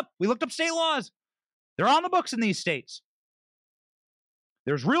looked them up. We looked up state laws. They're on the books in these states.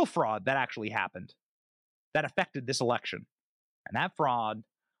 There's real fraud that actually happened that affected this election. And that fraud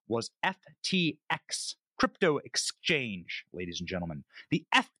was FTX, crypto exchange, ladies and gentlemen. The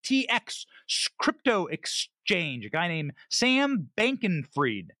FTX crypto exchange, a guy named Sam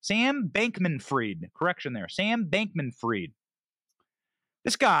Bankman-Fried. Sam Bankman-Fried.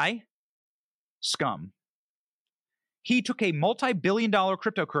 This guy, scum, he took a multi-billion-dollar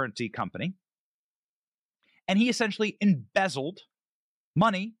cryptocurrency company and he essentially embezzled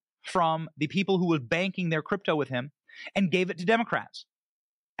money from the people who were banking their crypto with him and gave it to Democrats.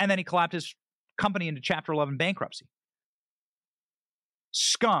 And then he collapsed his company into Chapter 11 bankruptcy.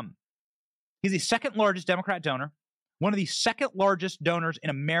 Scum. He's the second largest Democrat donor, one of the second largest donors in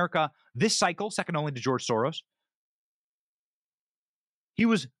America this cycle, second only to George Soros. He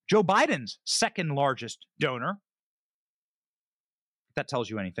was Joe Biden's second largest donor, if that tells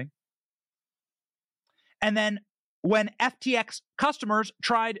you anything. And then when FTX customers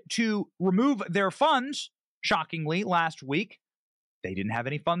tried to remove their funds, shockingly, last week, they didn't have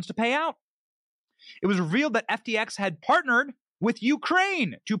any funds to pay out. It was revealed that FTX had partnered with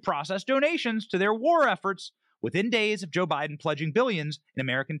Ukraine to process donations to their war efforts within days of Joe Biden pledging billions in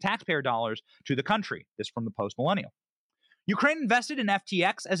American taxpayer dollars to the country. This from the Post-Millennial. Ukraine invested in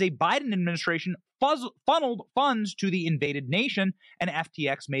FTX as a Biden administration funneled funds to the invaded nation, and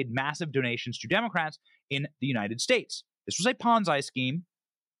FTX made massive donations to Democrats in the United States. This was a Ponzi scheme.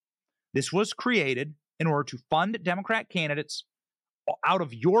 This was created in order to fund Democrat candidates out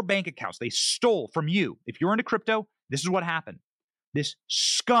of your bank accounts. They stole from you. If you're into crypto, this is what happened. This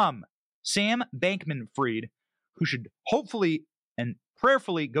scum, Sam Bankman-Fried, who should hopefully and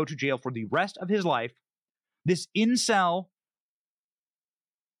prayerfully go to jail for the rest of his life, this incel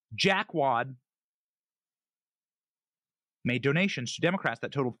jackwad made donations to Democrats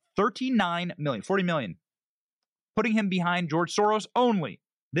that totaled 40 million, putting him behind George Soros only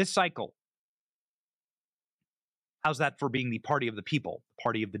this cycle. How's that for being the party of the people, the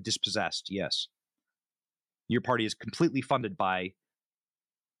party of the dispossessed? Yes. Your party is completely funded by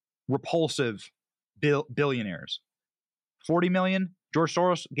repulsive billionaires. 40 million, George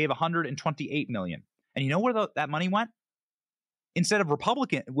Soros gave 128 million. And you know where that money went? Instead of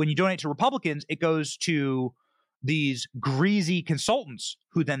when you donate to Republicans, it goes to these greasy consultants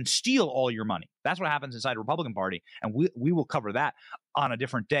who then steal all your money. That's what happens inside the Republican Party, and we will cover that on a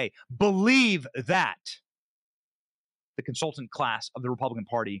different day. Believe that the consultant class of the Republican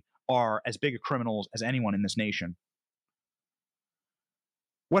Party are as big of criminals as anyone in this nation.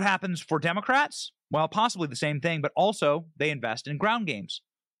 What happens for Democrats? Well, possibly the same thing, but also they invest in ground games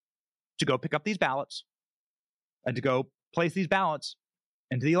to go pick up these ballots and to go place these ballots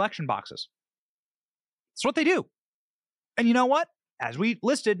into the election boxes. That's what they do. And you know what? As we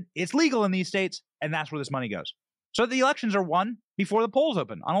listed, it's legal in these states, and that's where this money goes. So the elections are won before the polls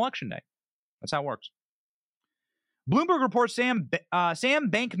open on Election Day. That's how it works. Bloomberg reports Sam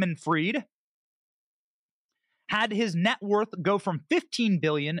Bankman-Fried had his net worth go from $15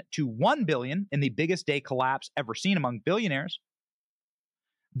 billion to $1 billion in the biggest day collapse ever seen among billionaires.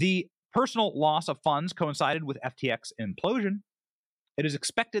 The personal loss of funds coincided with FTX implosion. It is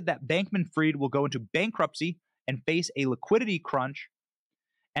expected that Bankman-Fried will go into bankruptcy and face a liquidity crunch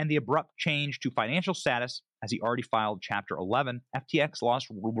and the abrupt change to financial status as he already filed Chapter 11. FTX lost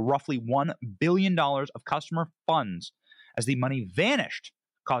roughly $1 billion of customer funds as the money vanished,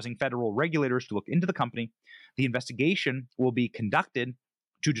 causing federal regulators to look into the company. The investigation will be conducted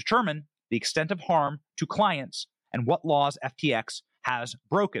to determine the extent of harm to clients and what laws FTX has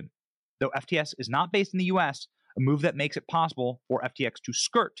broken. Though FTX is not based in the U.S., a move that makes it possible for FTX to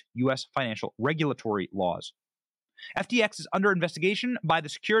skirt U.S. financial regulatory laws. FTX is under investigation by the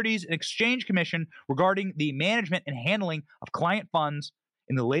Securities and Exchange Commission regarding the management and handling of client funds.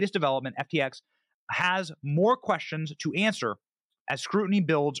 In the latest development, FTX has more questions to answer as scrutiny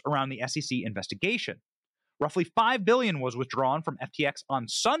builds around the SEC investigation. Roughly $5 billion was withdrawn from FTX on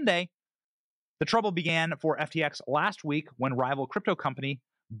Sunday. The trouble began for FTX last week when rival crypto company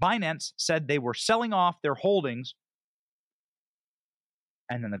Binance said they were selling off their holdings,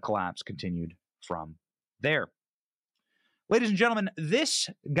 and then the collapse continued from there. Ladies and gentlemen, this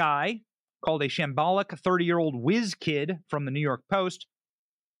guy, called a shambolic 30-year-old whiz kid from the New York Post,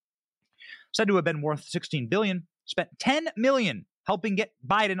 said to have been worth $16 billion, spent $10 million helping get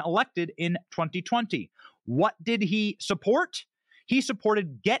Biden elected in 2020. What did he support? He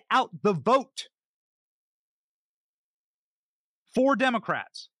supported get out the vote for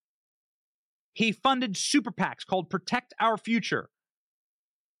Democrats. He funded super PACs called Protect Our Future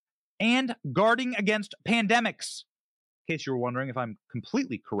and Guarding Against Pandemics. In case you were wondering if I'm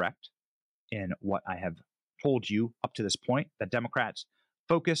completely correct in what I have told you up to this point, that Democrats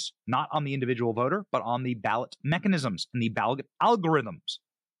focus not on the individual voter, but on the ballot mechanisms and the ballot algorithms.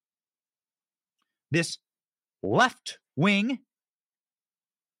 This left-wing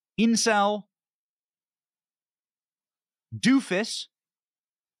incel doofus,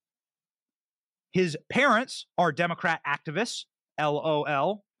 his parents are Democrat activists,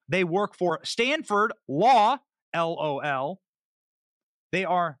 LOL. They work for Stanford Law, LOL. They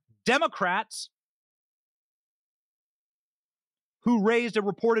are Democrats who raised a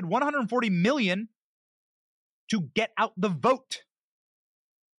reported $140 million to get out the vote.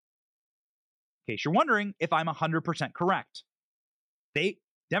 In case you're wondering if I'm 100% correct.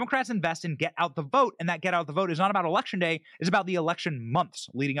 Democrats invest in get out the vote, and that get out the vote is not about election day, it's about the election months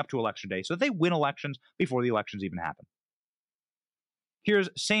leading up to election day, so that they win elections before the elections even happen. Here's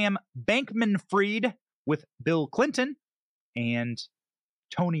Sam Bankman-Fried with Bill Clinton and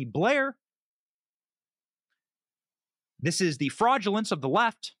Tony Blair. This is the fraudulence of the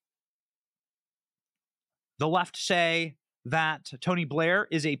left. The left say that Tony Blair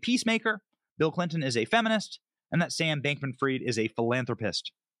is a peacemaker, Bill Clinton is a feminist, and that Sam Bankman-Fried is a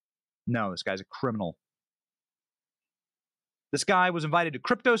philanthropist. No, this guy's a criminal. This guy was invited to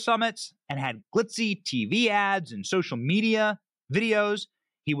crypto summits and had glitzy TV ads and social media videos.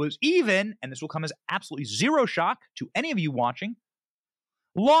 He was even, and this will come as absolutely zero shock to any of you watching,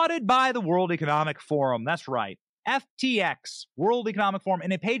 lauded by the World Economic Forum. That's right. FTX, World Economic Forum,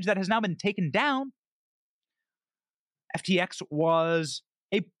 in a page that has now been taken down. FTX was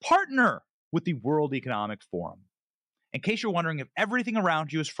a partner with the World Economic Forum. In case you're wondering if everything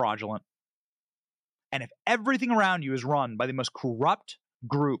around you is fraudulent, and if everything around you is run by the most corrupt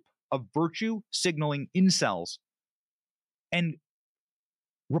group of virtue signaling incels and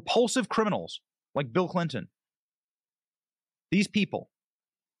repulsive criminals like Bill Clinton, these people,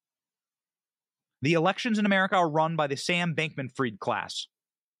 the elections in America are run by the Sam Bankman-Fried class.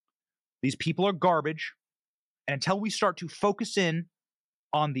 These people are garbage, and until we start to focus in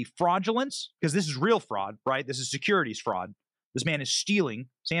on the fraudulence, because this is real fraud, right? This is securities fraud. This man is stealing.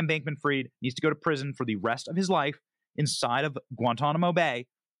 Sam Bankman-Fried needs to go to prison for the rest of his life inside of Guantanamo Bay,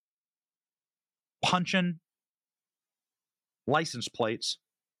 punching license plates.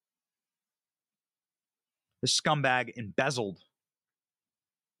 This scumbag embezzled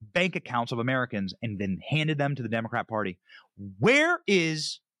bank accounts of Americans and then handed them to the Democrat Party. Where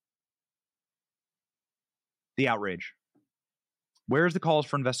is the outrage? Where's the calls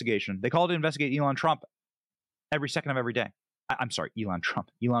for investigation? They call to investigate Elon Trump every second of every day.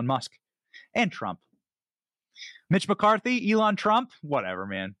 Elon Musk, and Trump. Mitch McCarthy, Elon Trump, whatever,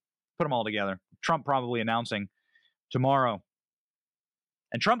 man. Put them all together. Trump probably announcing tomorrow.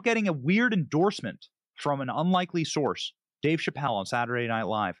 And Trump getting a weird endorsement from an unlikely source, Dave Chappelle on Saturday Night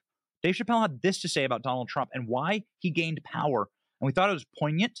Live. Dave Chappelle had this to say about Donald Trump and why he gained power. And we thought it was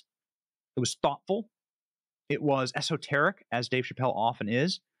poignant. It was thoughtful. It was esoteric, as Dave Chappelle often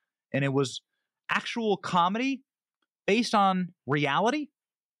is. And it was actual comedy based on reality.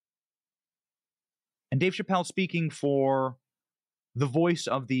 And Dave Chappelle speaking for the voice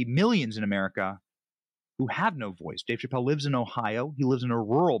of the millions in America who have no voice. Dave Chappelle lives in Ohio. He lives in a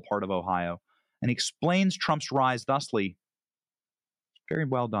rural part of Ohio. And he explains Trump's rise thusly. Very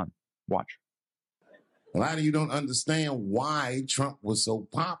well done. Watch. A lot of you don't understand why Trump was so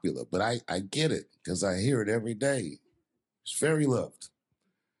popular, but I get it because I hear it every day. He's very loved.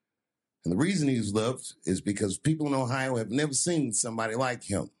 And the reason he's loved is because people in Ohio have never seen somebody like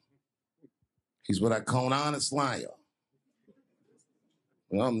him. He's what I call an honest liar.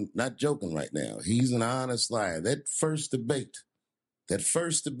 Well, I'm not joking right now. He's an honest liar. That first debate,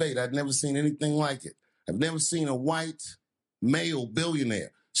 I'd never seen anything like it. I've never seen a white male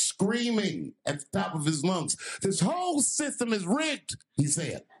billionaire screaming at the top of his lungs, "This whole system is rigged," he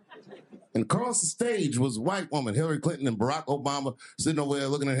said. And across the stage was a white woman, Hillary Clinton and Barack Obama, sitting over there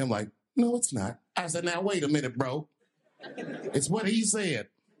looking at him like, "No, it's not." I said, "Now, wait a minute, bro. It's what he said."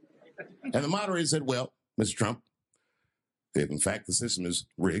 And the moderator said, "Well, Mr. Trump, if in fact the system is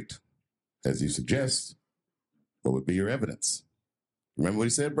rigged, as you suggest, what would be your evidence?" Remember what he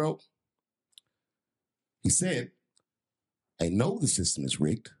said, bro? He said, I know the system is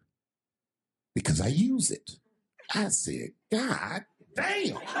rigged because I use it. I said, God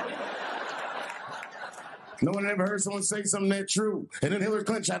damn. No one ever heard someone say something that true. And then Hillary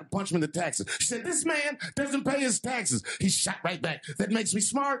Clinton tried to punch him in the taxes. She said, this man doesn't pay his taxes. He shot right back. That makes me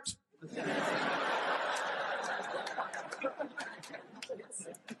smart.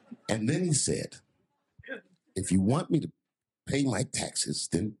 And then he said, if you want me to pay my taxes,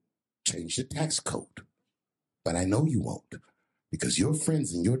 then change the tax code. But I know you won't, because your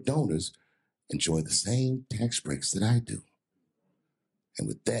friends and your donors enjoy the same tax breaks that I do. And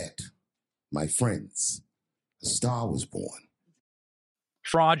with that, my friends, a star was born.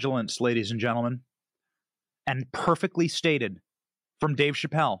 Fraudulence, ladies and gentlemen. And perfectly stated from Dave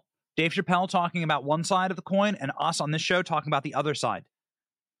Chappelle. Dave Chappelle talking about one side of the coin and us on this show talking about the other side.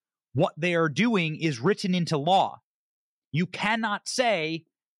 What they are doing is written into law. You cannot say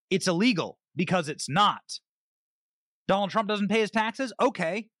it's illegal because it's not. Donald Trump doesn't pay his taxes?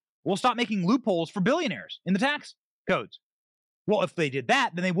 Okay, we'll stop making loopholes for billionaires in the tax codes. Well, if they did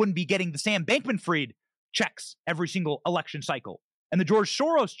that, then they wouldn't be getting the Sam Bankman-Fried checks every single election cycle and the George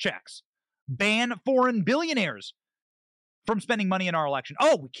Soros checks. Ban foreign billionaires from spending money in our election.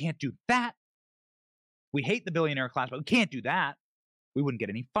 Oh, we can't do that. We hate the billionaire class, but we can't do that. We wouldn't get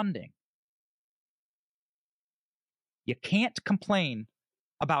any funding. You can't complain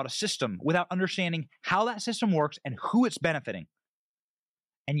about a system without understanding how that system works and who it's benefiting.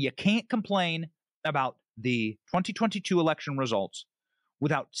 And you can't complain about the 2022 election results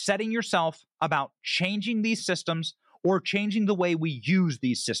without setting yourself about changing these systems or changing the way we use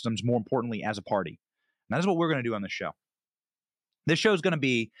these systems, more importantly, as a party. And that's what we're going to do on this show. This show is going to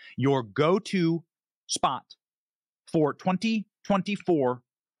be your go-to spot for 2024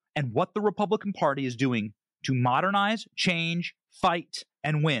 and what the Republican Party is doing to modernize, change, fight,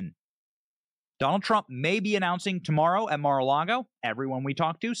 and win. Donald Trump may be announcing tomorrow at Mar-a-Lago. Everyone we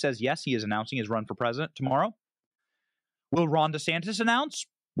talk to says yes, he is announcing his run for president tomorrow. Will Ron DeSantis announce?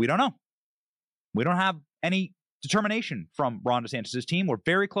 We don't know. We don't have any determination from Ron DeSantis' team. We're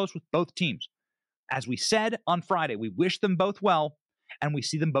very close with both teams. As we said on Friday, we wish them both well, and we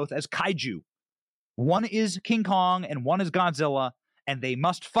see them both as kaiju. One is King Kong and one is Godzilla, and they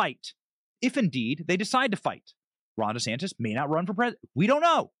must fight if indeed they decide to fight. Ron DeSantis may not run for president. We don't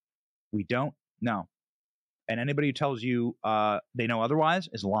know. We don't know. And anybody who tells you they know otherwise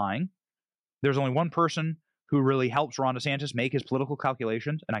is lying. There's only one person who really helps Ron DeSantis make his political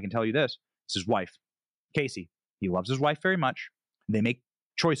calculations, and I can tell you this. It's his wife, Casey. He loves his wife very much. They make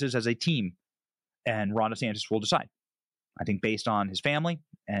choices as a team, and Ron DeSantis will decide. I think based on his family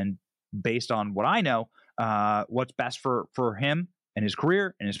and based on what I know, what's best for him and his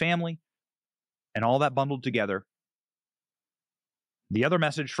career and his family and all that bundled together. The other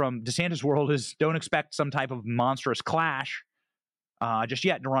message from DeSantis' world is don't expect some type of monstrous clash just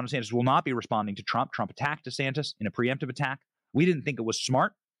yet. Ron DeSantis will not be responding to Trump. Trump attacked DeSantis in a preemptive attack. We didn't think it was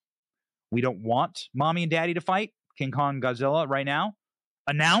smart. We don't want mommy and daddy to fight. King Kong, Godzilla right now.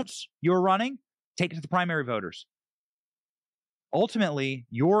 Announce you're running. Take it to the primary voters. Ultimately,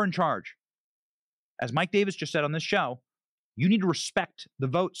 you're in charge. As Mike Davis just said on this show, you need to respect the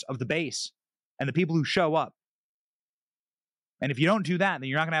votes of the base and the people who show up. And if you don't do that, then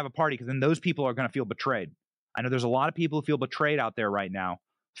you're not going to have a party because then those people are going to feel betrayed. I know there's a lot of people who feel betrayed out there right now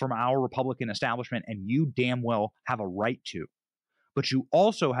from our Republican establishment, and you damn well have a right to. But you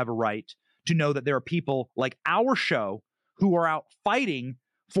also have a right to know that there are people like our show who are out fighting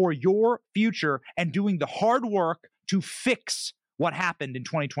for your future and doing the hard work to fix what happened in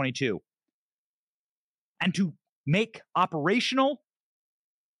 2022 and to make operational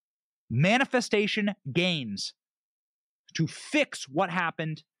manifestation gains to fix what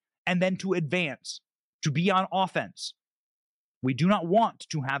happened and then to advance, to be on offense. We do not want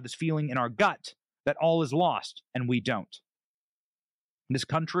to have this feeling in our gut that all is lost, and we don't. This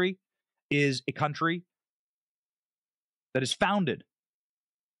country is a country that is founded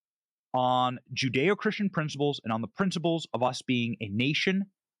on Judeo-Christian principles and on the principles of us being a nation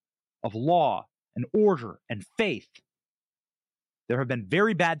of law and order and faith. There have been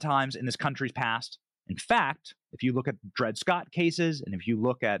very bad times in this country's past. In fact, if you look at Dred Scott cases and if you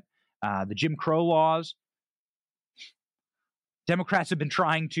look at the Jim Crow laws, Democrats have been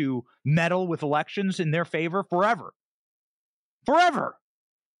trying to meddle with elections in their favor forever. Forever.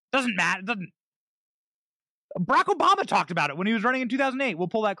 Doesn't matter. Barack Obama talked about it when he was running in 2008. We'll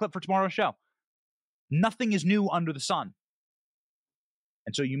pull that clip for tomorrow's show. Nothing is new under the sun.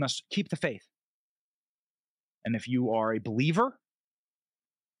 And so you must keep the faith. And if you are a believer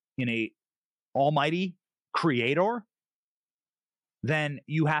in a almighty creator, then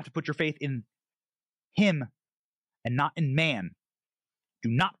you have to put your faith in him and not in man. Do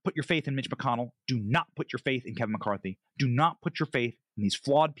not put your faith in Mitch McConnell. Do not put your faith in Kevin McCarthy. Do not put your faith in these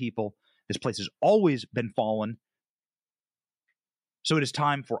flawed people. This place has always been fallen. So it is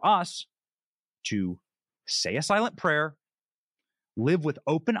time for us to say a silent prayer, live with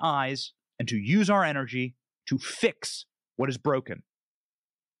open eyes, and to use our energy to fix what is broken.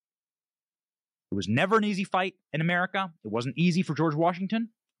 It was never an easy fight in America. It wasn't easy for George Washington.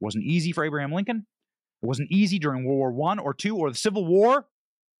 It wasn't easy for Abraham Lincoln. It wasn't easy during World War I or II or the Civil War.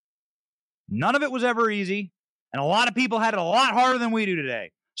 None of it was ever easy, and a lot of people had it a lot harder than we do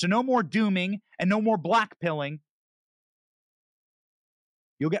today. So no more dooming and no more black pilling.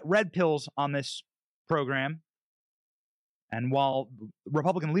 You'll get red pills on this program. And while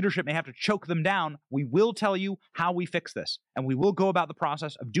Republican leadership may have to choke them down, we will tell you how we fix this. And we will go about the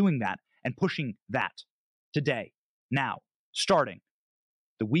process of doing that and pushing that today, now, starting.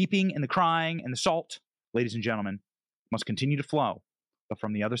 The weeping and the crying and the salt, ladies and gentlemen, must continue to flow. But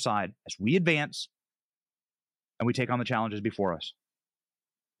from the other side, as we advance and we take on the challenges before us,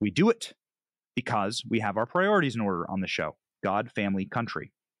 we do it because we have our priorities in order on this show: God, family,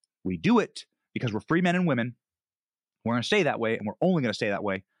 country. We do it because we're free men and women. We're going to stay that way, and we're only going to stay that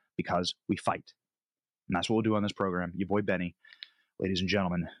way because we fight. And that's what we'll do on this program. Your boy Benny, ladies and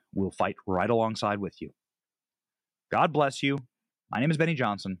gentlemen, we'll fight right alongside with you. God bless you. My name is Benny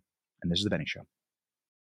Johnson, and this is The Benny Show.